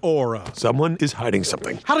malevolent aura. Someone is hiding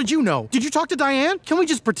something. How did you know? Did you talk to Diane? Can we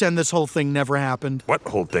just pretend this whole thing never happened? What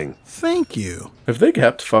whole thing? Thank you. Have they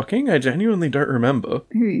kept fucking? I genuinely don't remember.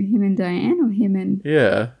 Who, him and Diane or him and...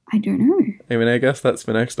 Yeah. I don't know. I mean, I guess that's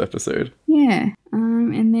for next episode. Yeah.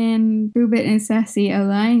 And then Boobit and Sassy are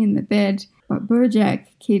lying in the bed, but Bojack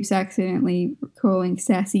keeps accidentally calling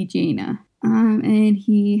Sassy Gina. And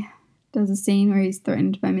he does a scene where he's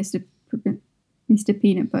threatened by Mr.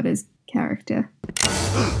 Peanut Butter's character.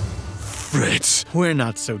 Fritz. We're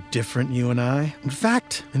not so different, you and I. In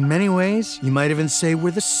fact, in many ways, you might even say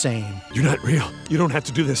we're the same. You're not real. You don't have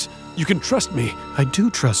to do this. You can trust me. I do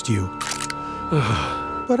trust you.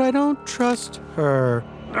 But I don't trust her.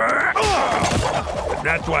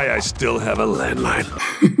 That's why I still have a landline.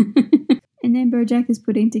 And then Bojack is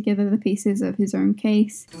putting together the pieces of his own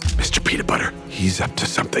case. Mr. Peanut Butter, he's up to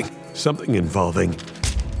something. Something involving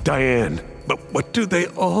Diane. But what do they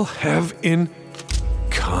all have in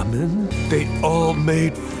common? They all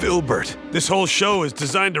made Filbert. This whole show is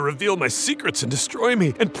designed to reveal my secrets and destroy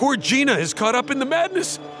me. And poor Gina is caught up in the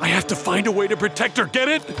madness. I have to find a way to protect her. Get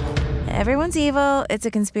it? Everyone's evil. It's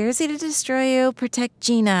a conspiracy to destroy you. Protect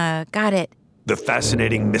Gina. Got it. The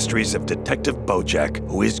fascinating mysteries of Detective Bojack,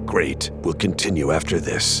 who is great, will continue after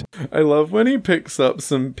this. I love when he picks up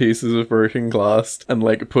some pieces of broken glass and,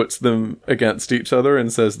 like, puts them against each other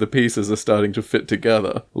and says the pieces are starting to fit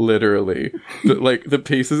together. Literally. But, like, the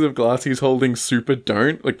pieces of glass he's holding super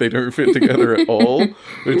don't. Like, they don't fit together at all.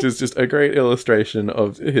 Which is just a great illustration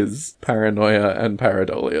of his paranoia and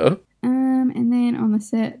pareidolia. And then on the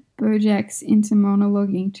set, Bojack's into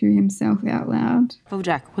monologuing to himself out loud.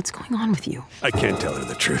 Bojack, what's going on with you? I can't tell her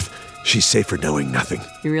the truth. She's safer knowing nothing.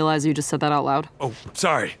 You realize you just said that out loud? Oh,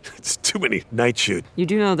 sorry. It's too many night shoot. You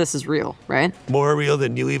do know this is real, right? More real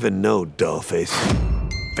than you even know, doll face.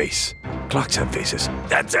 Face. Clocks have faces.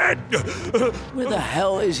 That's it! Where the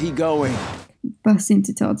hell is he going? He busts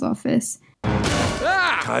into Todd's office.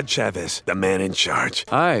 Todd Chavez, the man in charge.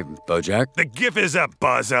 Hi, Bojack. The gif is up,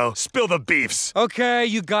 Bozo. Spill the beefs. Okay,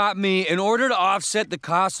 you got me. In order to offset the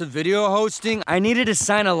cost of video hosting, I needed to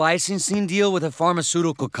sign a licensing deal with a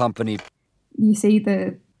pharmaceutical company. You see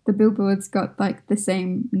the billboard's got, like, the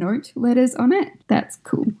same note letters on it. That's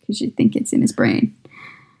cool, because you think it's in his brain.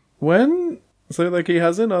 So, like, he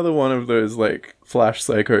has another one of those, like, flash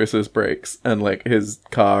psychosis breaks, and, like, his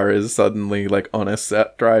car is suddenly, like, on a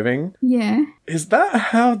set driving. Yeah. Is that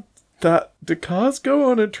how do cars go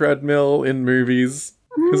on a treadmill in movies?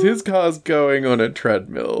 Because his car's going on a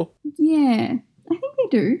treadmill. Yeah, I think they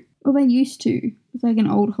do. Or they used to. It's like an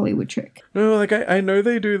old Hollywood trick. No, like, I know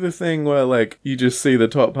they do the thing where, like, you just see the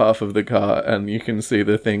top half of the car, and you can see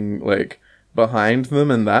the thing, like, behind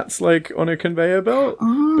them, and that's, like, on a conveyor belt.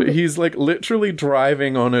 But he's, like, literally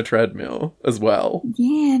driving on a treadmill as well.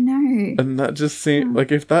 Yeah, no. And that just seemed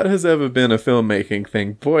like, if that has ever been a filmmaking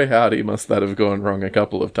thing, boy howdy must that have gone wrong a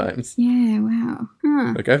couple of times. Yeah, wow.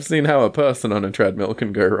 Huh. Like, I've seen how a person on a treadmill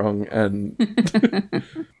can go wrong, and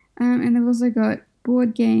and they've also got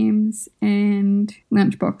board games and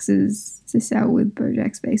lunchboxes to sell with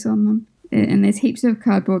Bojack's face on them. And there's heaps of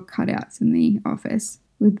cardboard cutouts in the office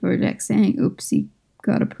with Bojack saying, oopsie,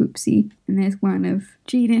 got a poopsie. And there's one of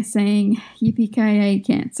Gina saying, yippee-ki-yay,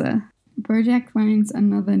 cancer. Bojack finds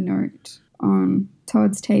another note on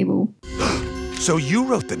Todd's table. So you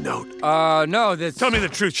wrote the note? No, that's... Tell me the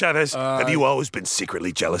truth, Chavez. Have you always been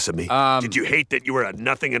secretly jealous of me? Did you hate that you were a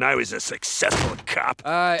nothing and I was a successful cop?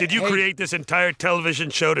 Did you create this entire television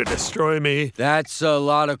show to destroy me? That's a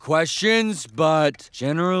lot of questions, but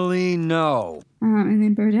generally, no. And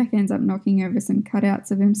then Bojack ends up knocking over some cutouts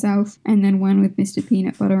of himself, and then one with Mr.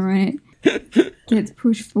 Peanut Butter on it gets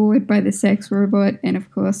pushed forward by the sex robot, and of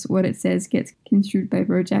course what it says gets construed by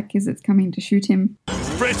Bojack as it's coming to shoot him.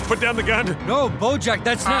 Fritz, put down the gun. No, Bojack,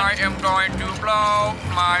 that's not... I am going to blow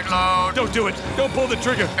my load. Don't do it. Don't pull the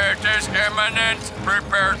trigger. It is imminent.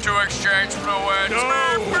 Prepare to exchange fluids. No!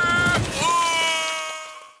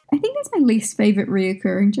 I think that's my least favourite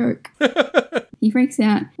reoccurring joke. He freaks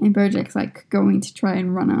out, and Bojack's like going to try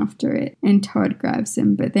and run after it, and Todd grabs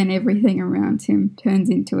him, but then everything around him turns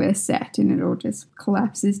into a set, and it all just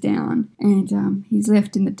collapses down, and he's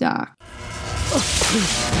left in the dark.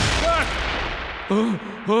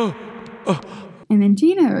 And then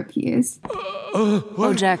Gina appears.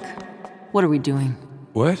 Bojack, what are we doing?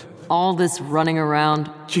 What? All this running around.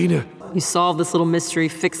 Gina. You solve this little mystery,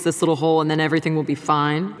 fix this little hole, and then everything will be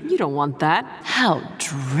fine. You don't want that. How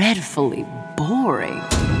dreadfully boring.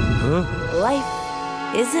 Huh?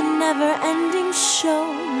 Life is a never-ending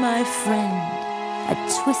show, my friend. A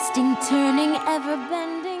twisting, turning,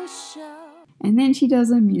 ever-bending show. And then she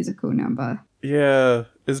does a musical number. Yeah,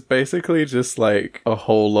 it's basically just like a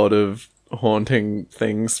whole lot of haunting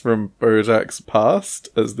things from Bojack's past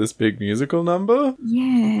as this big musical number.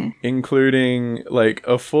 Yeah. Including like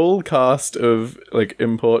a full cast of like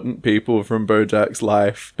important people from Bojack's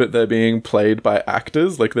life, but they're being played by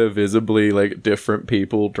actors. Like they're visibly like different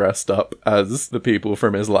people dressed up as the people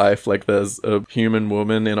from his life. Like there's a human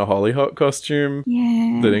woman in a hollyhock costume.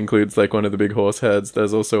 Yeah. That includes like one of the big horse heads.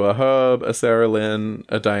 There's also a Herb, a Sarah Lynn,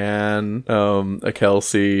 a Diane, a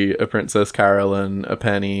Kelsey, a Princess Carolyn, a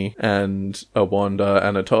Penny, and a Wanda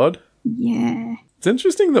and a Todd. Yeah. It's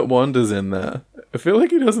interesting that Wanda's in there. I feel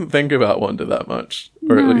like he doesn't think about Wanda that much.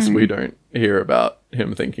 Or at least we don't hear about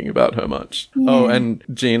him thinking about her much. Yeah. Oh, and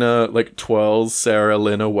Gina like twirls Sarah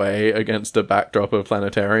Lynn away against a backdrop of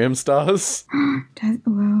planetarium stars.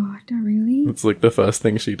 Really? It's like the first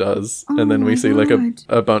thing she does. Oh and then we my see like God.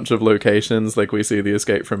 a bunch of locations. Like we see the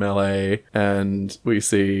Escape from LA, and we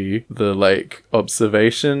see the like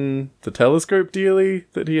observation, the telescope dealie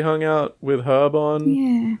that he hung out with Herb on.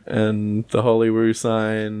 Yeah. And the Hollywood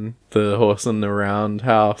sign, the horse in the round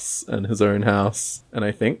house, and his own house, and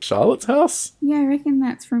I think Charlotte's house. Yeah, I reckon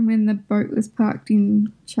that's from when the boat was parked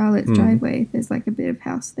in Charlotte's driveway. There's like a bit of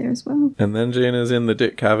house there as well. And then Gina's in the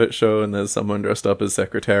Dick Cavett show, and there's someone dressed up as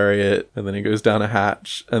Secretariat, and then he goes down a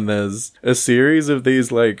hatch, and there's a series of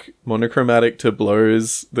these like monochromatic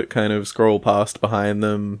tableaus that kind of scroll past behind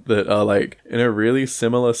them that are like in a really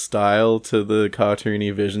similar style to the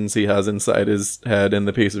cartoony visions he has inside his head in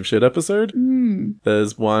the Piece of Shit episode.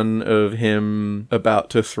 There's one of him about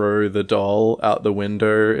to throw the doll out the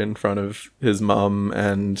window in front of his mum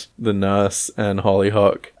and the nurse and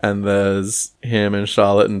Hollyhock, and there's him and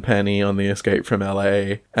Charlotte and Penny on the Escape from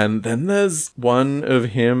LA, and then there's one of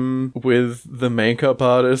him with the makeup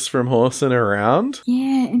artist from Horsing Around.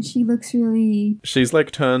 Yeah, and she looks really... She's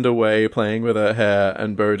like turned away playing with her hair,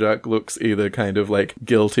 and Bojack looks either kind of like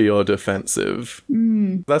guilty or defensive.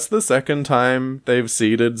 That's the second time they've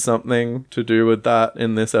seeded something to do with that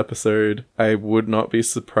in this episode. I would not be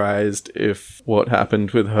surprised if what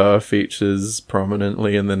happened with her features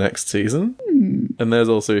prominently in the next season. And there's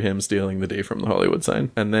also him stealing the D from the Hollywood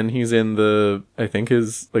sign. And then he's in the, I think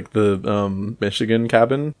is like the Michigan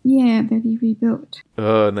cabin. Yeah, that he rebuilt.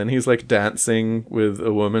 And then he's like dancing with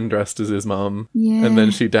a woman dressed as his mum. Yeah. And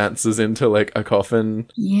then she dances into like a coffin.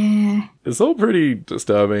 Yeah. It's all pretty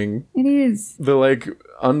disturbing. It is. The like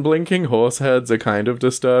unblinking horse heads are kind of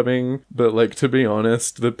disturbing, but like to be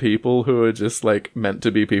honest, the people who are just like meant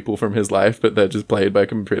to be people from his life but they're just played by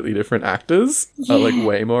completely different actors are like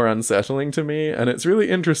way more unsettling to me. And it's really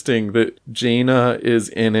interesting that Gina is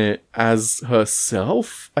in it as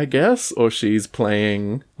herself, I guess, or she's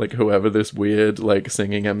playing like whoever this weird like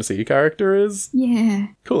singing MC character is. Yeah.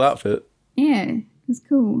 Cool outfit. Yeah. It's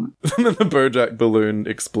cool. And then the Bojack balloon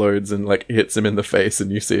explodes and like hits him in the face, and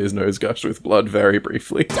you see his nose gush with blood very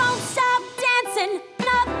briefly. Don't stop dancing,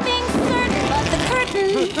 nothing's certain but the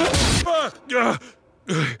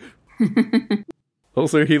curtain.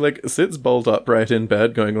 Also, he like sits bolt upright in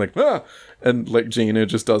bed going like, ah! And like Gina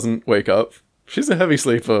just doesn't wake up. She's a heavy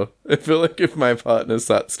sleeper. I feel like if my partner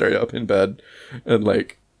sat straight up in bed and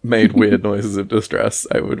like made weird noises of distress,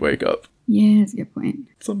 I would wake up. Yeah, that's a good point.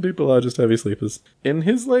 Some people are just heavy sleepers. In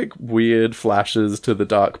his like weird flashes to the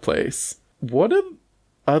dark place, what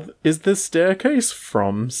is the staircase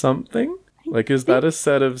from something? Like, is that a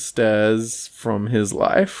set of stairs from his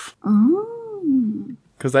life? Oh.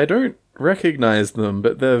 Because I don't recognize them,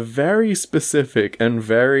 but they're very specific and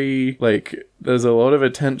very, like, there's a lot of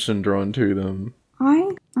attention drawn to them.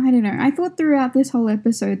 I don't know. I thought throughout this whole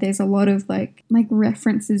episode there's a lot of like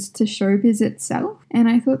references to showbiz itself, and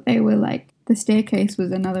I thought they were like the staircase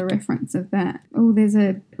was another reference of that. Oh, there's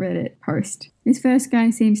a Reddit post. This first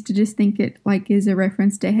guy seems to just think it like is a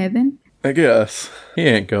reference to heaven. I guess. He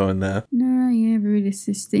ain't going there. No, yeah, everybody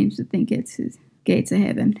just seems to think it's his gates of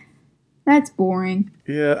heaven. That's boring.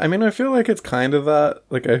 Yeah, I mean, I feel like it's kind of that.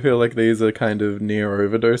 Like, I feel like these are kind of near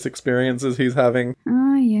overdose experiences he's having.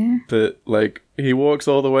 Oh, yeah. But, like, he walks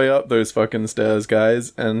all the way up those fucking stairs,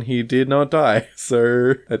 guys, and he did not die.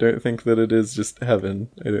 So I don't think that it is just heaven.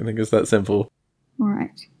 I don't think it's that simple.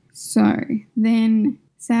 Alright, so then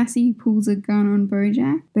Sassy pulls a gun on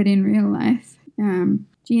Bojack, but in real life,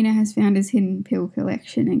 Gina has found his hidden pill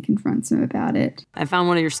collection and confronts him about it. I found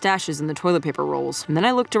one of your stashes in the toilet paper rolls, and then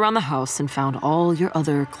I looked around the house and found all your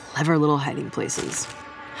other clever little hiding places.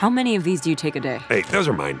 How many of these do you take a day? Hey, those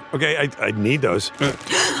are mine. Okay, I need those.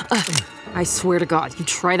 I swear to God, you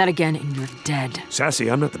try that again and you're dead. Sassy,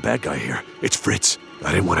 I'm not the bad guy here. It's Fritz.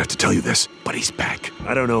 I didn't want to have to tell you this, but he's back.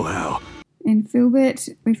 I don't know how. In Filbert,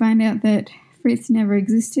 we find out that Fritz never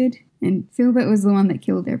existed, and Filbert was the one that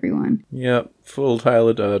killed everyone. Yep, full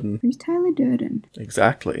Tyler Durden. Who's Tyler Durden?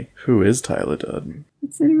 Exactly. Who is Tyler Durden?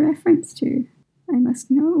 What's it a reference to? I must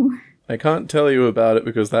know. I can't tell you about it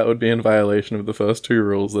because that would be in violation of the first 2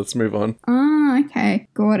 rules. Let's move on. Ah, okay.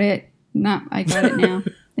 Got it. Nah, I got it now.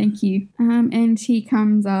 Thank you. And he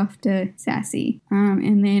comes after Sassy.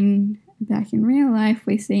 And then back in real life,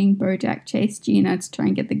 we're seeing Bojack chase Gina to try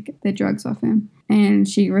and get the drugs off him. And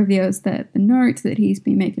she reveals that the note that he's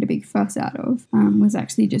been making a big fuss out of was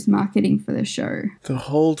actually just marketing for the show. The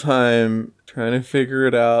whole time, trying to figure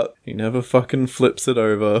it out, he never fucking flips it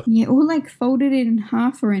over. Yeah, or like folded it in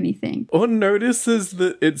half or anything. Or notices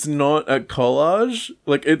that it's not a collage.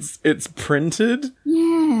 Like, it's printed.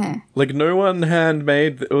 Yeah. Like, no one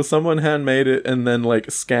handmade, or someone handmade it and then,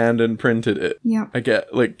 like, scanned and printed it. Yep. I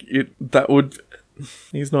get, like, that would...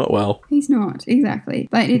 He's not well. He's not, exactly.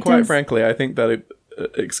 But it Quite does... frankly, I think that it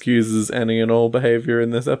excuses any and all behavior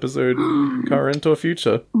in this episode, current or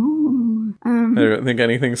future. Ooh. I don't think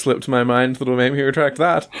anything slipped my mind that'll make me retract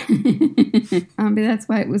that. But that's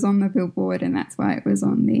why it was on the billboard, and that's why it was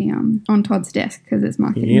on the on Todd's desk, because it's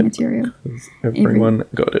marketing material. Everyone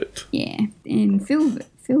got it. Yeah. And Filbert.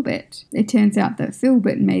 It turns out that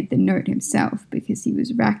Filbert made the note himself because he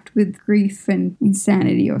was racked with grief and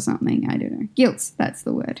insanity or something. I don't know. Guilt, that's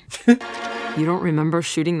the word. You don't remember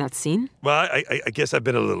shooting that scene? Well, I guess I've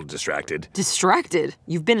been a little distracted. Distracted?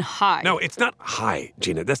 You've been high. No, it's not high,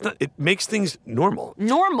 Gina. That's not... It makes things normal.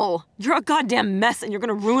 Normal? You're a goddamn mess and you're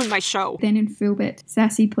gonna ruin my show. Then in Filbert,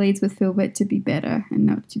 Sassy pleads with Filbert to be better and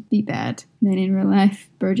not to be bad. Then in real life,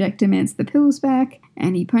 Bojack demands the pills back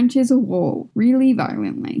and he punches a wall really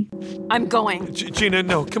violently. I'm going. Gina,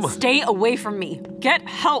 no, come on. Stay away from me. Get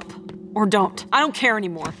help. Or don't. I don't care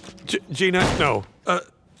anymore. Gina, no.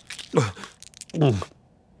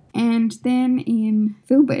 And then in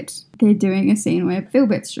Filbert, they're doing a scene where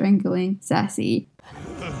Filbert's strangling Sassy.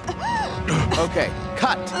 Okay,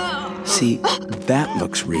 cut. See, that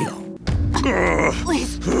looks real.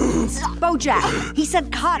 Please. Bojack, he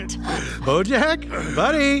said cut. Bojack?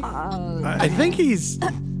 Buddy? I think he's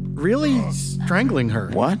really strangling her.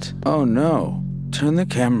 What? Oh no. Turn the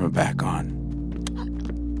camera back on.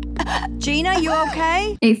 Gina, you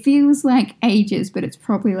okay? It feels like ages, but it's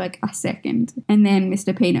probably like a second. And then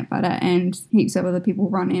Mr. Peanut Butter and heaps of other people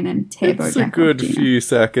run in and tear Bojack off It's a good Gina. few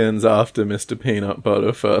seconds after Mr. Peanut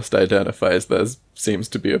Butter first identifies there seems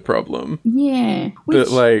to be a problem. Yeah. But,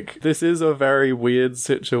 like, this is a very weird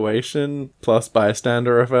situation, plus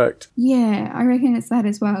bystander effect. Yeah, I reckon it's that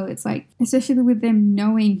as well. It's like, especially with them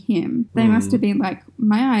knowing him, they must have been like,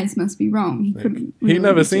 my eyes must be wrong. He couldn't. He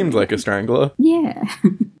never seemed like a strangler. Yeah.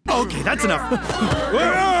 Okay, that's enough.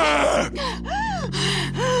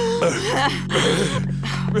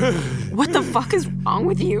 What the fuck is wrong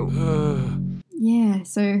with you? Yeah,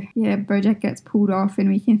 so Bojack gets pulled off and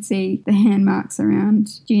we can see the hand marks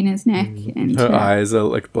around Gina's neck and Her eyes are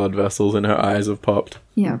like blood vessels and her eyes have popped.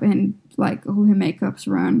 Yeah, and like all her makeup's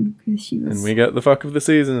run because she was. And we get the fuck of the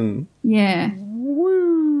season. Yeah.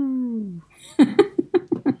 Woo!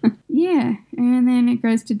 Yeah, and then it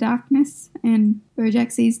goes to darkness and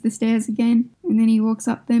Bojack sees the stairs again and then he walks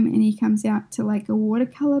up them and he comes out to like a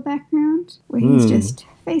watercolor background where he's just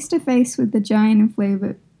face to face with the giant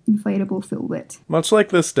inflatable Filbert. Much like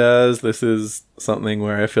the stairs, this is something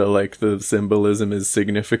where I feel like the symbolism is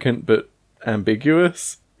significant but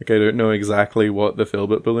ambiguous. Like, I don't know exactly what the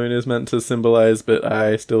Filbert balloon is meant to symbolize, but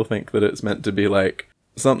I still think that it's meant to be like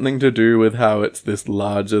something to do with how it's this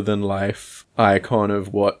larger than life icon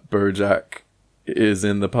of what Bojack is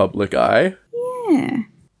in the public eye. Yeah.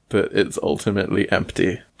 But it's ultimately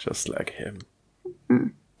empty, just like him.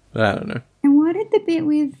 I don't know. And what did the bit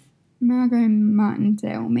with Margot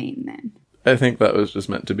Martindale mean then? I think that was just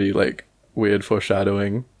meant to be like weird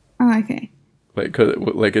foreshadowing. Oh, okay.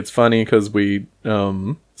 Like it's funny because we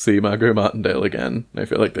see Margot Martindale again. I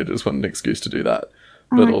feel like they just want an excuse to do that.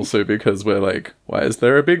 but also because we're like, why is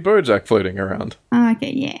there a big Bojack floating around?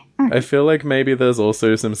 Okay, yeah. Okay. I feel like maybe there's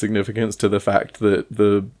also some significance to the fact that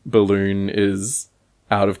the balloon is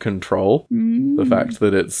out of control. The fact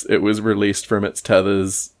that it was released from its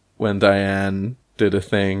tethers when Diane did a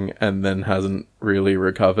thing and then hasn't really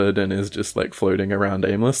recovered and is just like floating around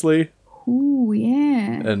aimlessly. Ooh,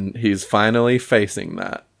 yeah. And he's finally facing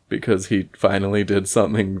that because he finally did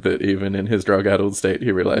something that even in his drug-addled state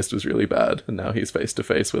he realized was really bad. And now he's face to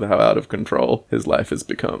face with how out of control his life has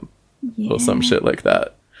become. Yeah. Or some shit like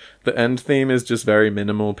that. The end theme is just very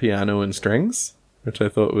minimal piano and strings, which I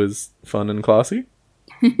thought was fun and classy.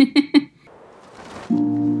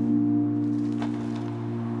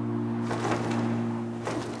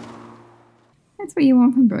 That's what you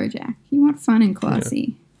want from BoJack. You want fun and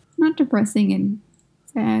classy. Not depressing and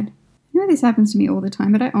sad. I know this happens to me all the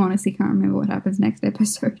time, but I honestly can't remember what happens next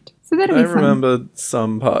episode. So that'll be fun. I remember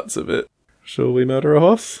some parts of it. Shall we murder a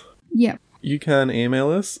horse? Yep. You can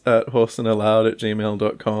email us at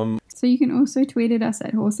horseandaloud@gmail.com. So you can also tweet at us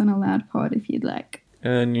at horseandaloudpod if you'd like.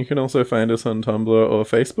 And you can also find us on Tumblr or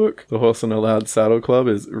Facebook. The Horse and Aloud Saddle Club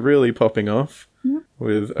is really popping off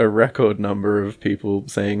with a record number of people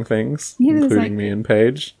saying things, including me and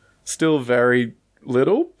Paige. Still very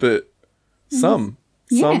little, but some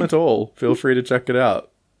at all. Feel free to check it out.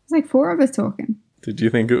 There's like 4 of us talking. Did you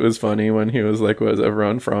think it was funny when he was like, where's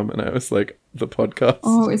everyone from? And I was like, the podcast.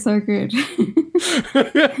 Oh, it's so good.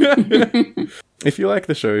 If you like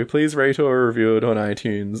the show, please rate or review it on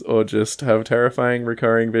iTunes, or just have terrifying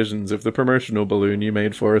recurring visions of the promotional balloon you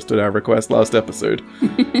made for us at our request last epised.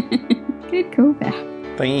 Good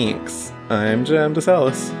callback. Thanks. I'm Jam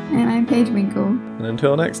DeSalis. And I'm Paige Winkle. And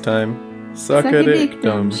until next time, suck a dick,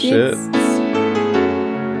 dumb shits.